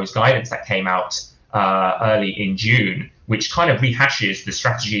proposed guidance that came out early in June, which kind of rehashes the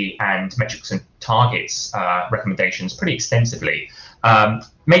strategy and metrics and targets recommendations pretty extensively.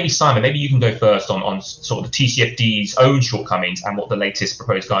 Maybe Simon, maybe you can go first on sort of the TCFD's own shortcomings and what the latest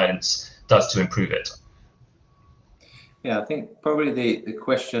proposed guidance does to improve it. Yeah, I think probably the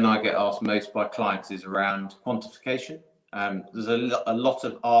question I get asked most by clients is around quantification. There's a lot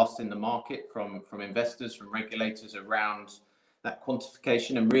of ask in the market from investors, from regulators around that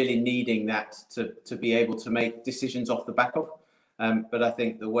quantification and really needing that to be able to make decisions off the back of. But I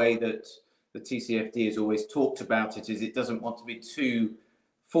think the way that the TCFD has always talked about it is it doesn't want to be too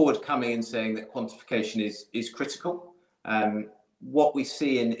forward-coming in saying that quantification is critical. What we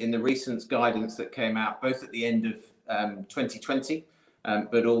see in the recent guidance that came out, both at the end of 2020,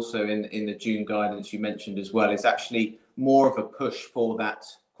 but also in the June guidance you mentioned as well, is actually more of a push for that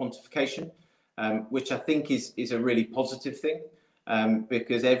quantification, which I think is a really positive thing,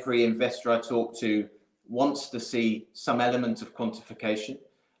 because every investor I talk to wants to see some element of quantification.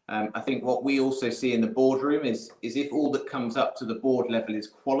 I think what we also see in the boardroom is if all that comes up to the board level is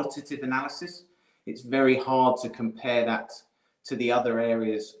qualitative analysis, it's very hard to compare that to the other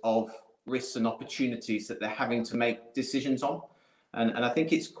areas of risks and opportunities that they're having to make decisions on. And I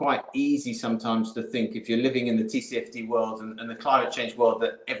think it's quite easy sometimes to think, if you're living in the TCFD world and the climate change world,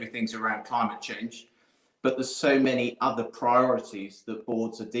 that everything's around climate change. But there's so many other priorities that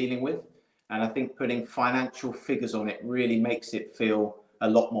boards are dealing with. And I think putting financial figures on it really makes it feel a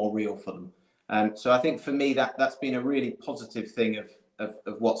lot more real for them. So I think for me, that's been a really positive thing of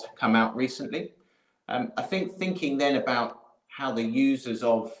what's come out recently. I think thinking then about how the users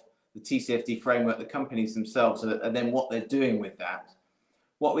of the TCFD framework, the companies themselves, and then what they're doing with that.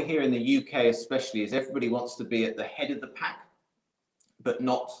 What we hear in the UK especially is everybody wants to be at the head of the pack, but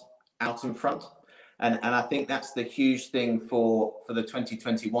not out in front. And I think that's the huge thing for the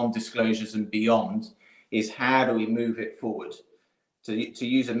 2021 disclosures and beyond, is how do we move it forward? To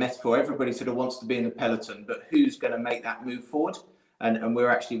use a metaphor, everybody sort of wants to be in the peloton, but who's going to make that move forward? And we're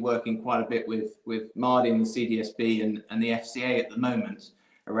actually working quite a bit with Mardi and the CDSB and the FCA at the moment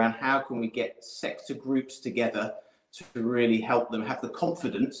around how can we get sector groups together to really help them have the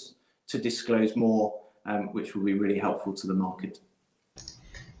confidence to disclose more, which will be really helpful to the market.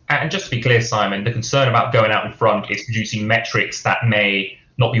 And just to be clear, Simon, the concern about going out in front is producing metrics that may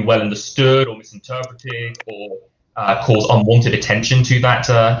not be well understood or misinterpreted or cause unwanted attention to that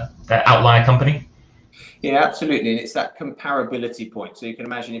outlier company? Yeah, absolutely. And it's that comparability point. So you can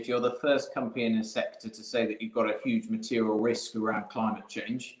imagine if you're the first company in a sector to say that you've got a huge material risk around climate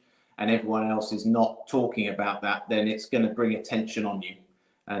change and everyone else is not talking about that, then it's going to bring attention on you.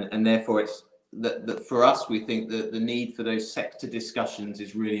 And therefore, it's that for us, we think that the need for those sector discussions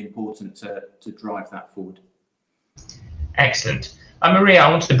is really important to drive that forward. Excellent. Maria,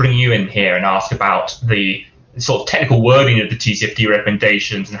 I wanted to bring you in here and ask about the sort of technical wording of the TCFD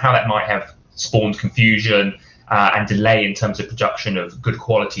recommendations and how that might have spawned confusion and delay in terms of production of good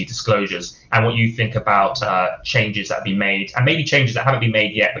quality disclosures, and what you think about changes that have been made, and maybe changes that haven't been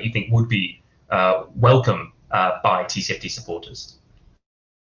made yet, but you think would be welcome by TCFD supporters.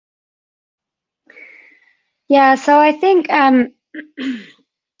 Yeah, so I think a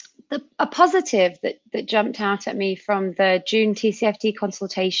positive that jumped out at me from the June TCFD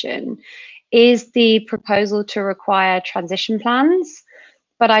consultation is the proposal to require transition plans.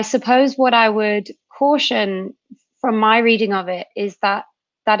 But I suppose what I would caution from my reading of it is that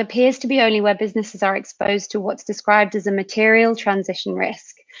that appears to be only where businesses are exposed to what's described as a material transition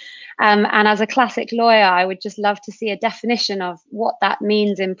risk. And as a classic lawyer, I would just love to see a definition of what that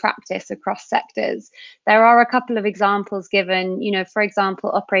means in practice across sectors. There are a couple of examples given, for example,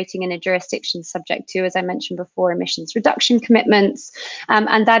 operating in a jurisdiction subject to, as I mentioned before, emissions reduction commitments,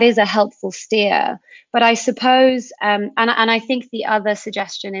 and that is a helpful steer. But I suppose, and I think the other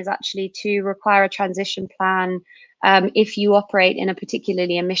suggestion is actually to require a transition plan if you operate in a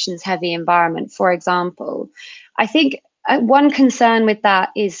particularly emissions heavy environment, for example. I think one concern with that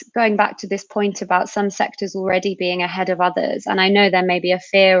is going back to this point about some sectors already being ahead of others. And I know there may be a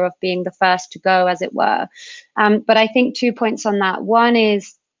fear of being the first to go, as it were. But I think 2 points on that. One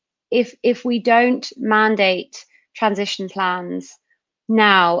is if we don't mandate transition plans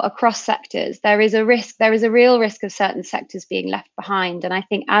now across sectors, there is a real risk of certain sectors being left behind. And I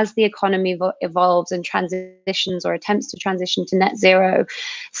think as the economy evolves and transitions or attempts to transition to net zero,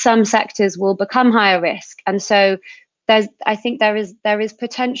 some sectors will become higher risk. And so I think there is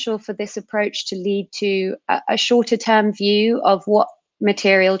potential for this approach to lead to a shorter term view of what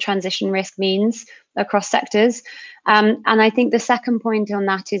material transition risk means across sectors. And I think the second point on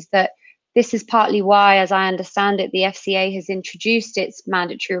that is that this is partly why, as I understand it, the FCA has introduced its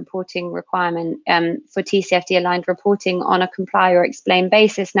mandatory reporting requirement for TCFD aligned reporting on a comply or explain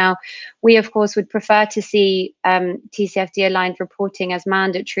basis. Now, we of course would prefer to see TCFD aligned reporting as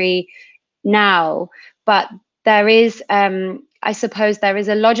mandatory now, but there is, I suppose, there is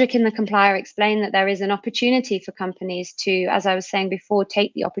a logic in the comply or explain that there is an opportunity for companies to, as I was saying before,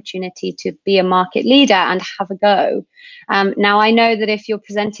 take the opportunity to be a market leader and have a go. Now, I know that if you're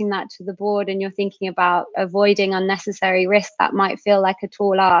presenting that to the board and you're thinking about avoiding unnecessary risk, that might feel like a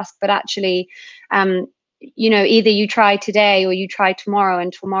tall ask, but actually, you know, either you try today or you try tomorrow,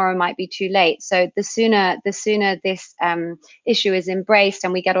 and tomorrow might be too late. So the sooner this issue is embraced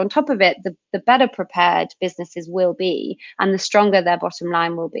and we get on top of it, the better prepared businesses will be, and the stronger their bottom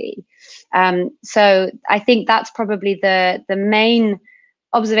line will be. So I think that's probably the main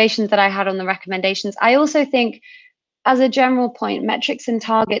observations that I had on the recommendations. I also think, as a general point, metrics and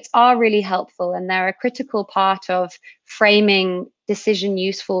targets are really helpful, and they're a critical part of framing decision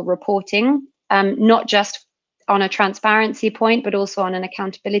useful reporting. Not just on a transparency point, but also on an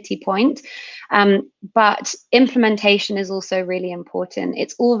accountability point. But implementation is also really important.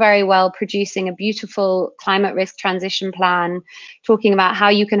 It's all very well producing a beautiful climate risk transition plan, talking about how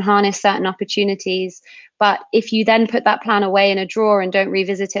you can harness certain opportunities. But if you then put that plan away in a drawer and don't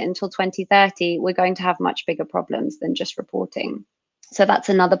revisit it until 2030, we're going to have much bigger problems than just reporting. So that's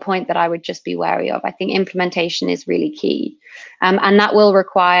another point that I would just be wary of. I think implementation is really key. And that will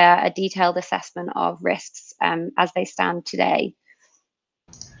require a detailed assessment of risks as they stand today.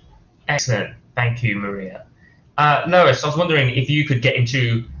 Excellent. Thank you, Maria. Lois, I was wondering if you could get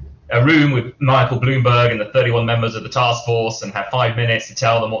into a room with Michael Bloomberg and the 31 members of the task force and have 5 minutes to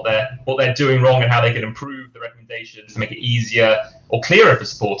tell them what they're doing wrong and how they can improve the recommendations to make it easier or clearer for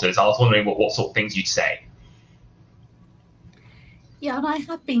supporters. I was wondering what sort of things you'd say. Yeah, and I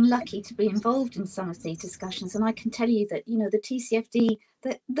have been lucky to be involved in some of these discussions, and I can tell you that, you know, the TCFD,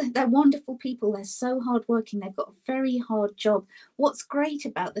 they're wonderful people. They're so hardworking. They've got a very hard job. What's great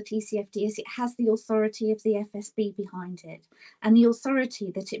about the TCFD is it has the authority of the FSB behind it, and the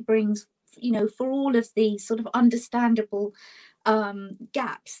authority that it brings, you know, for all of the sort of understandable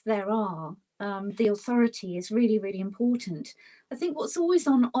gaps there are. The authority is really, really important. I think what's always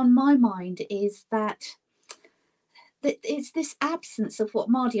on my mind is that it's this absence of what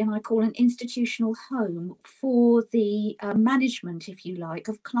Mardi and I call an institutional home for the management, if you like,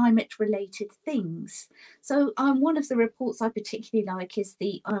 of climate-related things. So one of the reports I particularly like is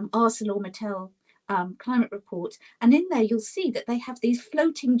the ArcelorMittal climate report, and in there you'll see that they have these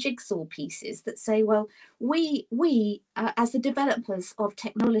floating jigsaw pieces that say, well, we as the developers of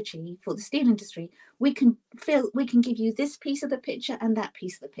technology for the steel industry, we can give you this piece of the picture and that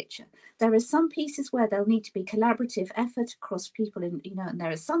piece of the picture. There are some pieces where there'll need to be collaborative effort across people, and you know, and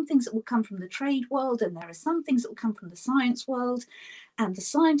there are some things that will come from the trade world, and there are some things that will come from the science world. And the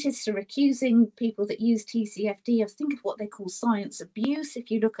scientists are accusing people that use TCFD of, think of what they call science abuse, if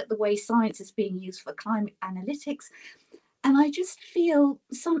you look at the way science is being used for climate analytics. And I just feel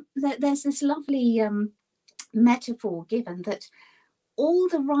that there's this lovely metaphor given that all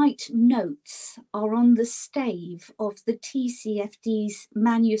the right notes are on the stave of the TCFD's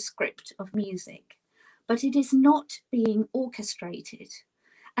manuscript of music, but it is not being orchestrated.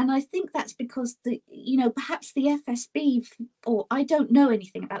 And I think that's because perhaps the FSB, or I don't know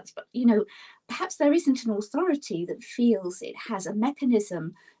anything about this, but, you know, perhaps there isn't an authority that feels it has a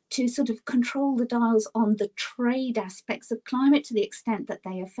mechanism to sort of control the dials on the trade aspects of climate to the extent that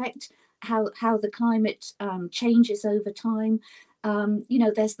they affect how the climate changes over time. You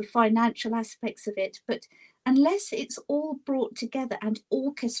know, there's the financial aspects of it, but unless it's all brought together and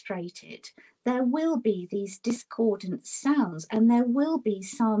orchestrated, there will be these discordant sounds, and there will be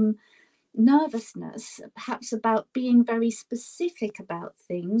some nervousness, perhaps about being very specific about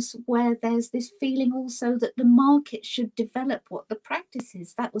things, where there's this feeling also that the market should develop what the practice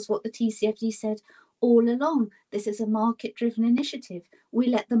is. That was what the TCFD said all along. This is a market-driven initiative. We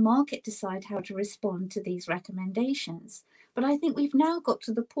let the market decide how to respond to these recommendations. But I think we've now got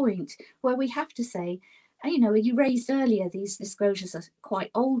to the point where we have to say, you know, you raised earlier, these disclosures are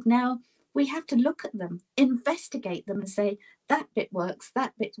quite old now. We have to look at them, investigate them and say, that bit works,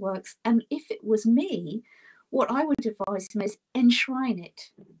 that bit works. And if it was me, what I would advise them is enshrine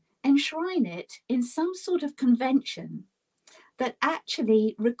it. Enshrine it in some sort of convention that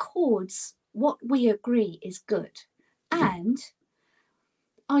actually records what we agree is good and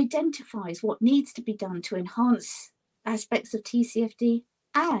identifies what needs to be done to enhance aspects of TCFD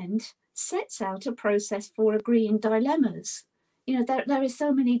and sets out a process for agreeing dilemmas. You know, there are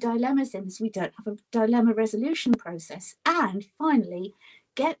so many dilemmas in this. We don't have a dilemma resolution process. And finally,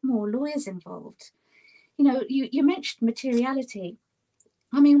 get more lawyers involved. You know, you mentioned materiality.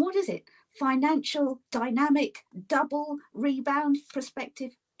 I mean, what is it? Financial, dynamic, double, rebound,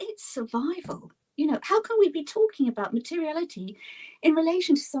 perspective. It's survival. You know, how can we be talking about materiality in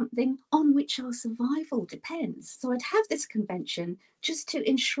relation to something on which our survival depends? So I'd have this convention just to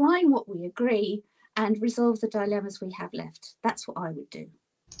enshrine what we agree and resolve the dilemmas we have left. That's what I would do.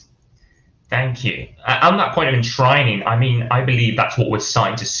 Thank you. On that point of enshrining, I mean, I believe that's what we're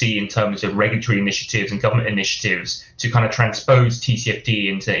starting to see in terms of regulatory initiatives and government initiatives to kind of transpose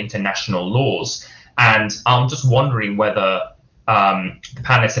TCFD into international laws. And I'm just wondering whether the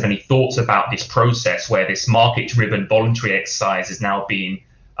panelists have any thoughts about this process where this market-driven voluntary exercise is now being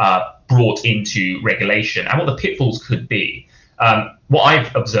brought into regulation and what the pitfalls could be. What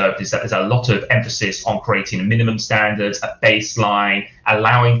I've observed is that there's a lot of emphasis on creating minimum standards, a baseline,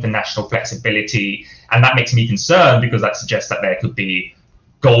 allowing for national flexibility. And that makes me concerned because that suggests that there could be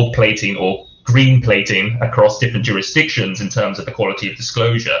gold plating or green plating across different jurisdictions in terms of the quality of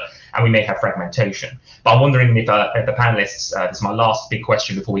disclosure. And we may have fragmentation. But I'm wondering if the panelists, this is my last big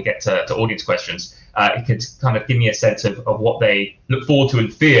question before we get to audience questions, it could kind of give me a sense of what they look forward to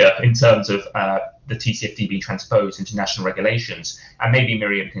and fear in terms of the TCFD being transposed into national regulations. And maybe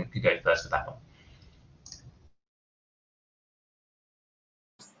Miriam could go first with that one.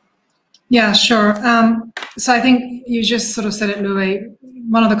 Yeah, sure. So I think you just sort of said it, Louis.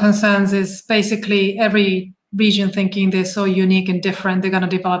 One of the concerns is basically every region thinking they're so unique and different, they're going to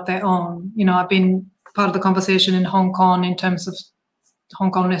develop their own. You know, I've been part of the conversation in Hong Kong in terms of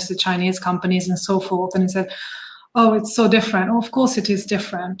Hong Kong listed Chinese companies and so forth, and it said, oh, it's so different. Oh, of course it is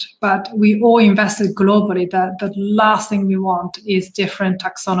different, but we all invested globally that the last thing we want is different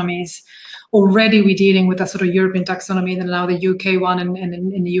taxonomies. Already we're dealing with a sort of European taxonomy, and now the UK one, and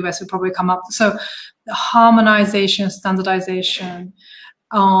in the US will probably come up. So harmonization, standardization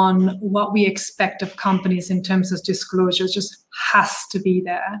on what we expect of companies in terms of disclosure just has to be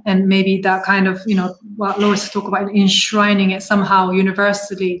there. And maybe that kind of, you know, what Lois talked about, enshrining it somehow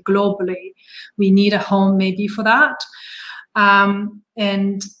universally, globally, we need a home maybe for that.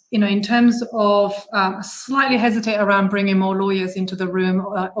 And, you know, in terms of slightly hesitate around bringing more lawyers into the room,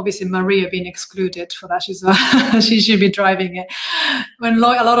 obviously Maria being excluded for that, she should be driving it. When a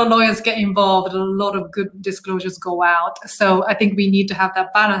lot of lawyers get involved, a lot of good disclosures go out. So I think we need to have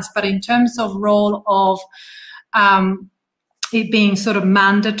that balance. But in terms of role of it being sort of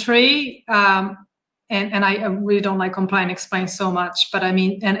mandatory, and I really don't like comply and explain so much, but I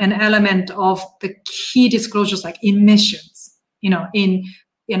mean, an element of the key disclosures like emissions, you know,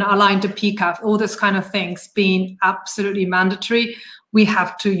 aligned to PCAF, all this kind of things being absolutely mandatory, we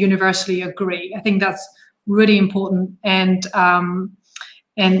have to universally agree. I think that's really important. And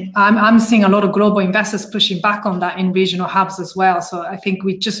I'm seeing a lot of global investors pushing back on that in regional hubs as well. So I think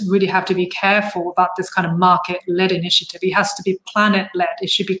we just really have to be careful about this kind of market-led initiative. It has to be planet-led. It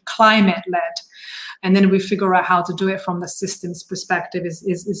should be climate-led. And then we figure out how to do it from the systems perspective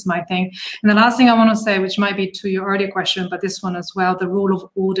is my thing. And the last thing I want to say, which might be to your earlier question, but this one as well, the role of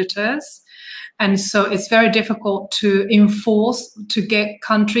auditors. And so it's very difficult to enforce, to get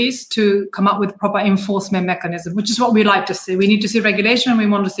countries to come up with proper enforcement mechanism, which is what we like to see. We need to see regulation and we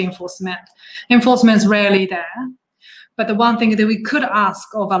want to see enforcement. Enforcement is rarely there. But the one thing that we could ask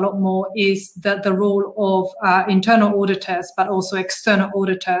of a lot more is that the role of internal auditors, but also external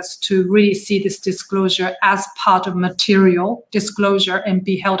auditors, to really see this disclosure as part of material disclosure and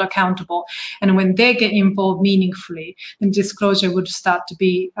be held accountable. And when they get involved meaningfully, then disclosure would start to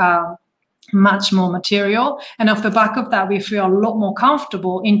be much more material. And off the back of that, we feel a lot more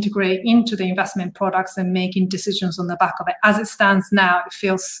comfortable integrate into the investment products and making decisions on the back of it. As it stands now, it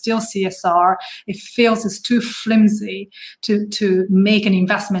feels still CSR. It feels it's too flimsy to make an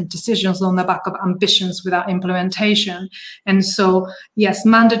investment decisions on the back of ambitions without implementation. And so, yes,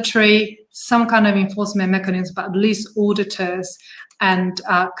 mandatory, some kind of enforcement mechanism, but at least auditors and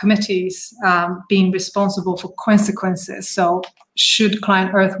committees being responsible for consequences. So should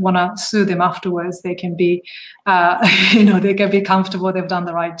Client Earth want to sue them afterwards, they can be, they can be comfortable they've done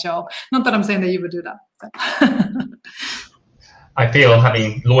the right job. Not that I'm saying that you would do that. I feel,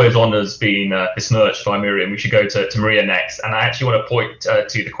 having lawyers' honours being besmirched by Miriam, we should go to Maria next. And I actually want to point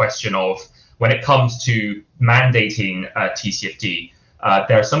to the question of, when it comes to mandating TCFD,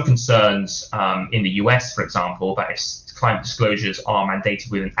 there are some concerns in the US, for example, that if climate disclosures are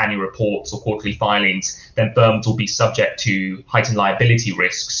mandated within annual reports or quarterly filings, then firms will be subject to heightened liability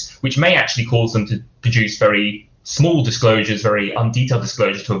risks, which may actually cause them to produce very small disclosures, very undetailed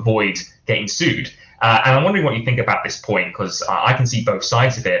disclosures to avoid getting sued. And I'm wondering what you think about this point, because I can see both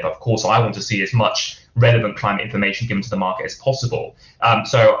sides of it, but of course I want to see as much relevant climate information given to the market as possible.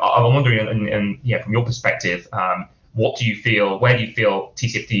 So I'm wondering, and from your perspective, what do you feel, where do you feel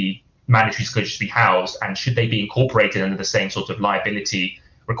TCFD mandatory disclosures should be housed, and should they be incorporated under the same sort of liability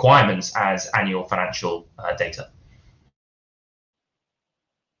requirements as annual financial data?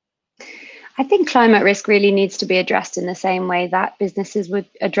 I think climate risk really needs to be addressed in the same way that businesses would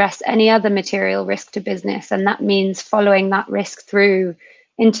address any other material risk to business. And that means following that risk through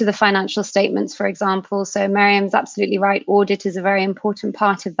into the financial statements, for example. So Miriam's absolutely right. Audit is a very important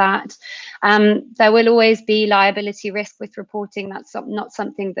part of that. There will always be liability risk with reporting. That's not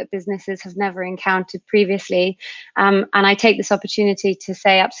something that businesses have never encountered previously. And I take this opportunity to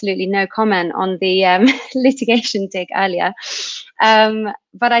say absolutely no comment on the litigation take earlier.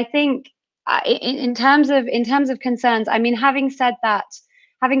 But I think in terms of concerns, I mean, having said that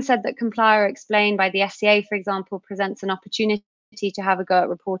comply or explain by the SCA, for example, presents an opportunity to have a go at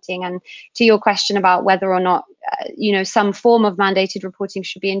reporting. And to your question about whether or not some form of mandated reporting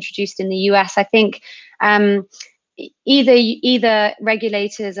should be introduced in the US, I think either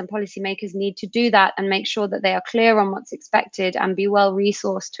regulators and policymakers need to do that and make sure that they are clear on what's expected and be well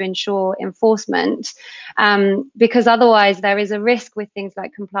resourced to ensure enforcement, because otherwise there is a risk with things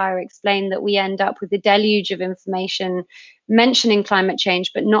like comply or explain that we end up with a deluge of information mentioning climate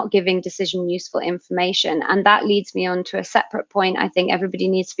change but not giving decision useful information. And that leads me on to a separate point I think everybody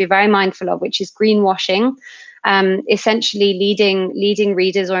needs to be very mindful of, which is greenwashing. Essentially leading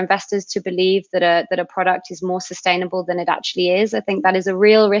readers or investors to believe that a product is more sustainable than it actually is. I think that is a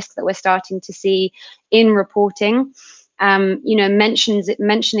real risk that we're starting to see in reporting.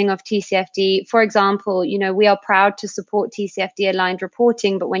 Mentioning of TCFD, for example, we are proud to support TCFD aligned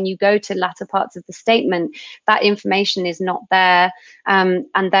reporting, but when you go to latter parts of the statement, that information is not there. And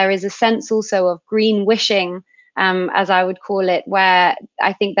there is a sense also of green wishing, as I would call it, where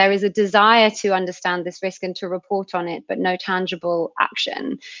I think there is a desire to understand this risk and to report on it, but no tangible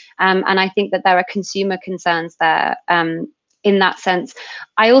action. And I think that there are consumer concerns there in that sense.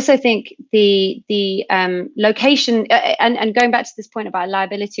 I also think the location, and going back to this point about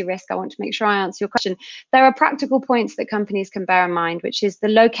liability risk, I want to make sure I answer your question. There are practical points that companies can bear in mind, which is the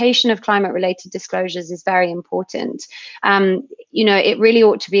location of climate-related disclosures is very important. It really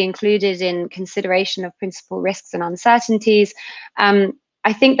ought to be included in consideration of principal risks and uncertainties.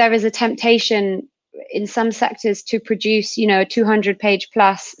 I think there is a temptation in some sectors to produce, a 200-page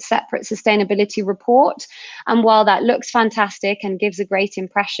plus separate sustainability report. And while that looks fantastic and gives a great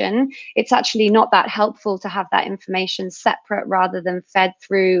impression, it's actually not that helpful to have that information separate rather than fed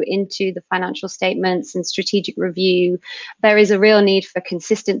through into the financial statements and strategic review. There is a real need for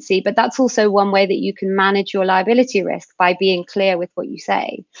consistency, but that's also one way that you can manage your liability risk, by being clear with what you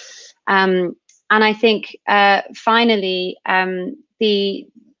say. And I think finally, the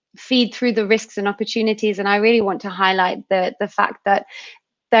feed through the risks and opportunities. And I really want to highlight the fact that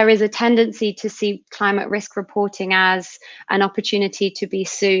there is a tendency to see climate risk reporting as an opportunity to be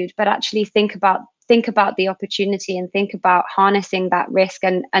sued, but actually think about the opportunity and think about harnessing that risk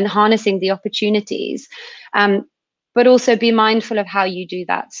and harnessing the opportunities. But also be mindful of how you do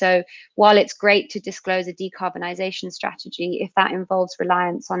that. So while it's great to disclose a decarbonization strategy, if that involves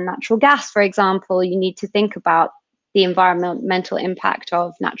reliance on natural gas, for example, you need to think about the environmental impact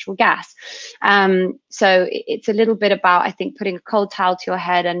of natural gas. So it's a little bit about, I think, putting a cold towel to your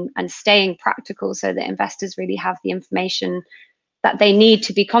head and staying practical so that investors really have the information that they need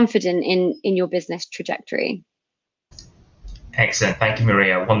to be confident in your business trajectory. Excellent. Thank you,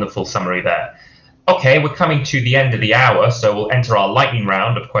 Maria. Wonderful summary there. Okay, we're coming to the end of the hour, so we'll enter our lightning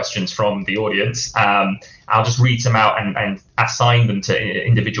round of questions from the audience. I'll just read some out and assign them to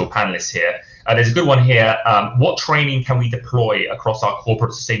individual panelists here. There's a good one here. What training can we deploy across our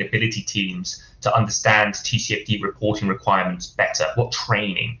corporate sustainability teams to understand TCFD reporting requirements better? What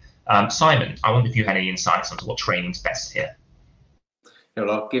training? Simon, I wonder if you had any insights onto what training's best here. Well,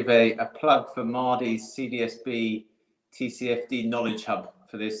 I'll give a plug for Mardy's CDSB TCFD Knowledge Hub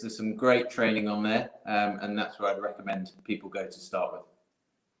for this. There's some great training on there, and that's where I'd recommend people go to start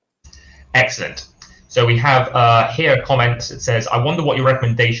with. Excellent. So we have here a comment that says, I wonder what your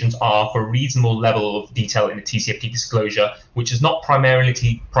recommendations are for a reasonable level of detail in the TCFD disclosure, which is not primarily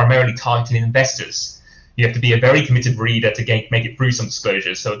targeting investors. You have to be a very committed reader to make it through some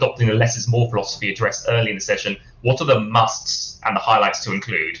disclosures. So adopting a less is more philosophy addressed early in the session, what are the musts and the highlights to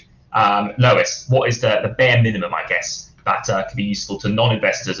include? Lois, what is the bare minimum, I guess, that can be useful to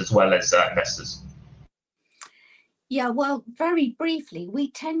non-investors as well as investors? Yeah, well, very briefly, we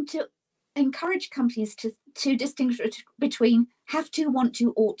tend to encourage companies to distinguish between have to, want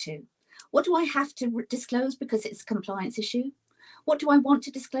to, ought to. What do I have to disclose because it's a compliance issue? What do I want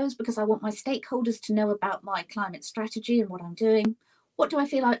to disclose because I want my stakeholders to know about my climate strategy and what I'm doing? What do I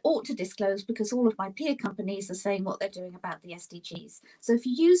feel I ought to disclose because all of my peer companies are saying what they're doing about the SDGs? So if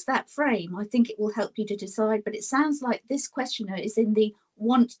you use that frame, I think it will help you to decide, but it sounds like this questioner is in the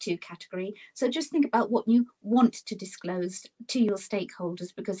want to category. So just think about what you want to disclose to your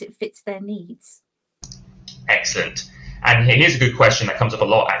stakeholders because it fits their needs. Excellent. And here's a good question that comes up a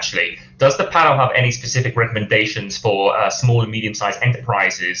lot, actually. Does the panel have any specific recommendations for small and medium-sized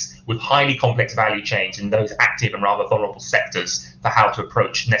enterprises with highly complex value chains in those active and rather vulnerable sectors for how to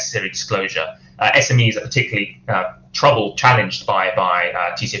approach necessary disclosure? SMEs are particularly challenged by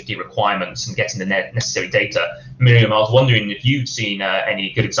TCFD requirements and getting the necessary data. Miriam, I was wondering if you've seen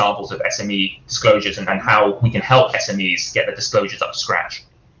any good examples of SME disclosures and how we can help SMEs get the disclosures up to scratch.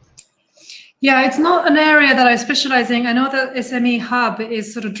 Yeah, it's not an area that I specialize in. I know that SME Hub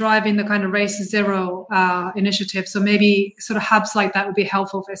is sort of driving the kind of Race to Zero initiative. So maybe sort of hubs like that would be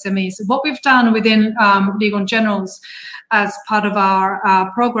helpful for SMEs. What we've done within Legal & General's as part of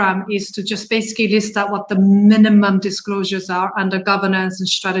our program is to just basically list out what the minimum disclosures are under governance and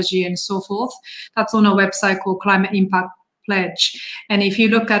strategy and so forth. That's on our website called Climate Impact Pledge. And if you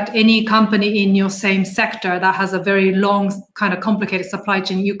look at any company in your same sector that has a very long, kind of complicated supply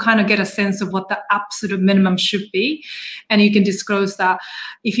chain, you kind of get a sense of what the absolute minimum should be, and you can disclose that.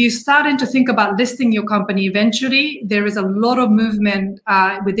 If you're starting to think about listing your company eventually, there is a lot of movement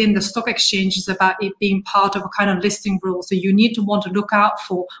within the stock exchanges about it being part of a kind of listing rule. So you need to want to look out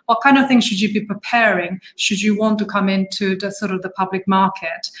for what kind of things should you be preparing should you want to come into the sort of the public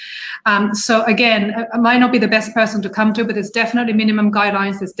market. So again, I might not be the best person to come to, but there's definitely minimum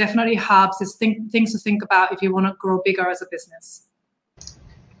guidelines, there's definitely hubs, there's things to think about if you want to grow bigger as a business.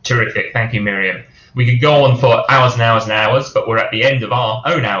 Terrific, thank you, Miriam. We could go on for hours and hours and hours, but we're at the end of our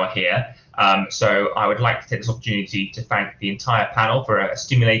own hour here. So I would like to take this opportunity to thank the entire panel for a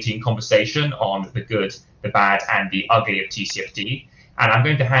stimulating conversation on the good, the bad, and the ugly of TCFD. And I'm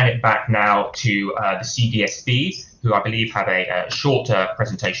going to hand it back now to the CDSB, who I believe have a shorter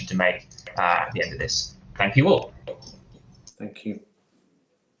presentation to make at the end of this. Thank you all. Thank you.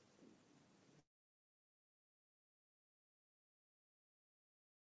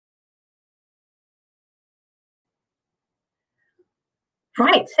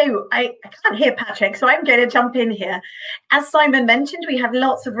 Right, so I can't hear Patrick, so I'm going to jump in here. As Simon mentioned, we have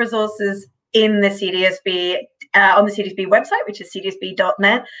lots of resources in the CDSB, on the CDSB website, which is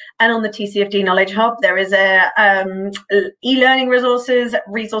cdsb.net, and on the TCFD Knowledge Hub. There is e-learning resources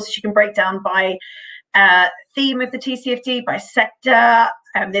you can break down by theme of the TCFD, by sector.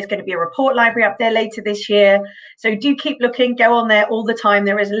 There's going to be a report library up there later this year. So do keep looking, go on there all the time.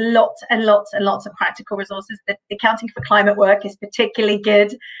 There is lots and lots and lots of practical resources. The Accounting for Climate work is particularly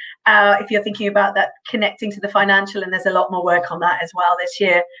good if you're thinking about that connecting to the financial, and there's a lot more work on that as well this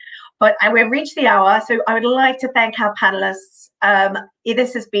year. But we've reached the hour, so I would like to thank our panelists.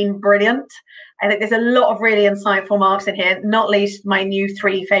 This has been brilliant. I think there's a lot of really insightful marks in here, not least my new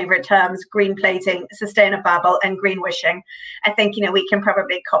 3 favorite terms: green plating, sustainable, and green wishing. I think, you know, we can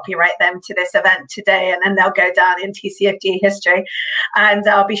probably copyright them to this event today, and then they'll go down in TCFD history. And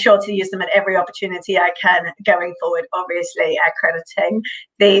I'll be sure to use them at every opportunity I can going forward, obviously accrediting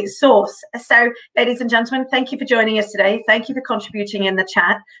the source. So, ladies and gentlemen, thank you for joining us today. Thank you for contributing in the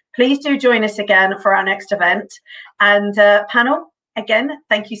chat. Please do join us again for our next event. And panel, again,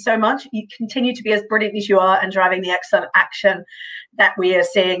 thank you so much. You continue to be as brilliant as you are and driving the excellent action that we are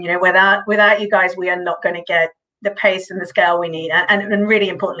seeing. You know, without you guys, we are not going to get the pace and the scale we need, and really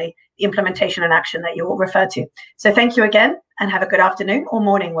importantly, the implementation and action that you all referred to. So thank you again, and have a good afternoon or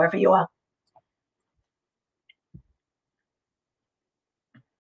morning wherever you are.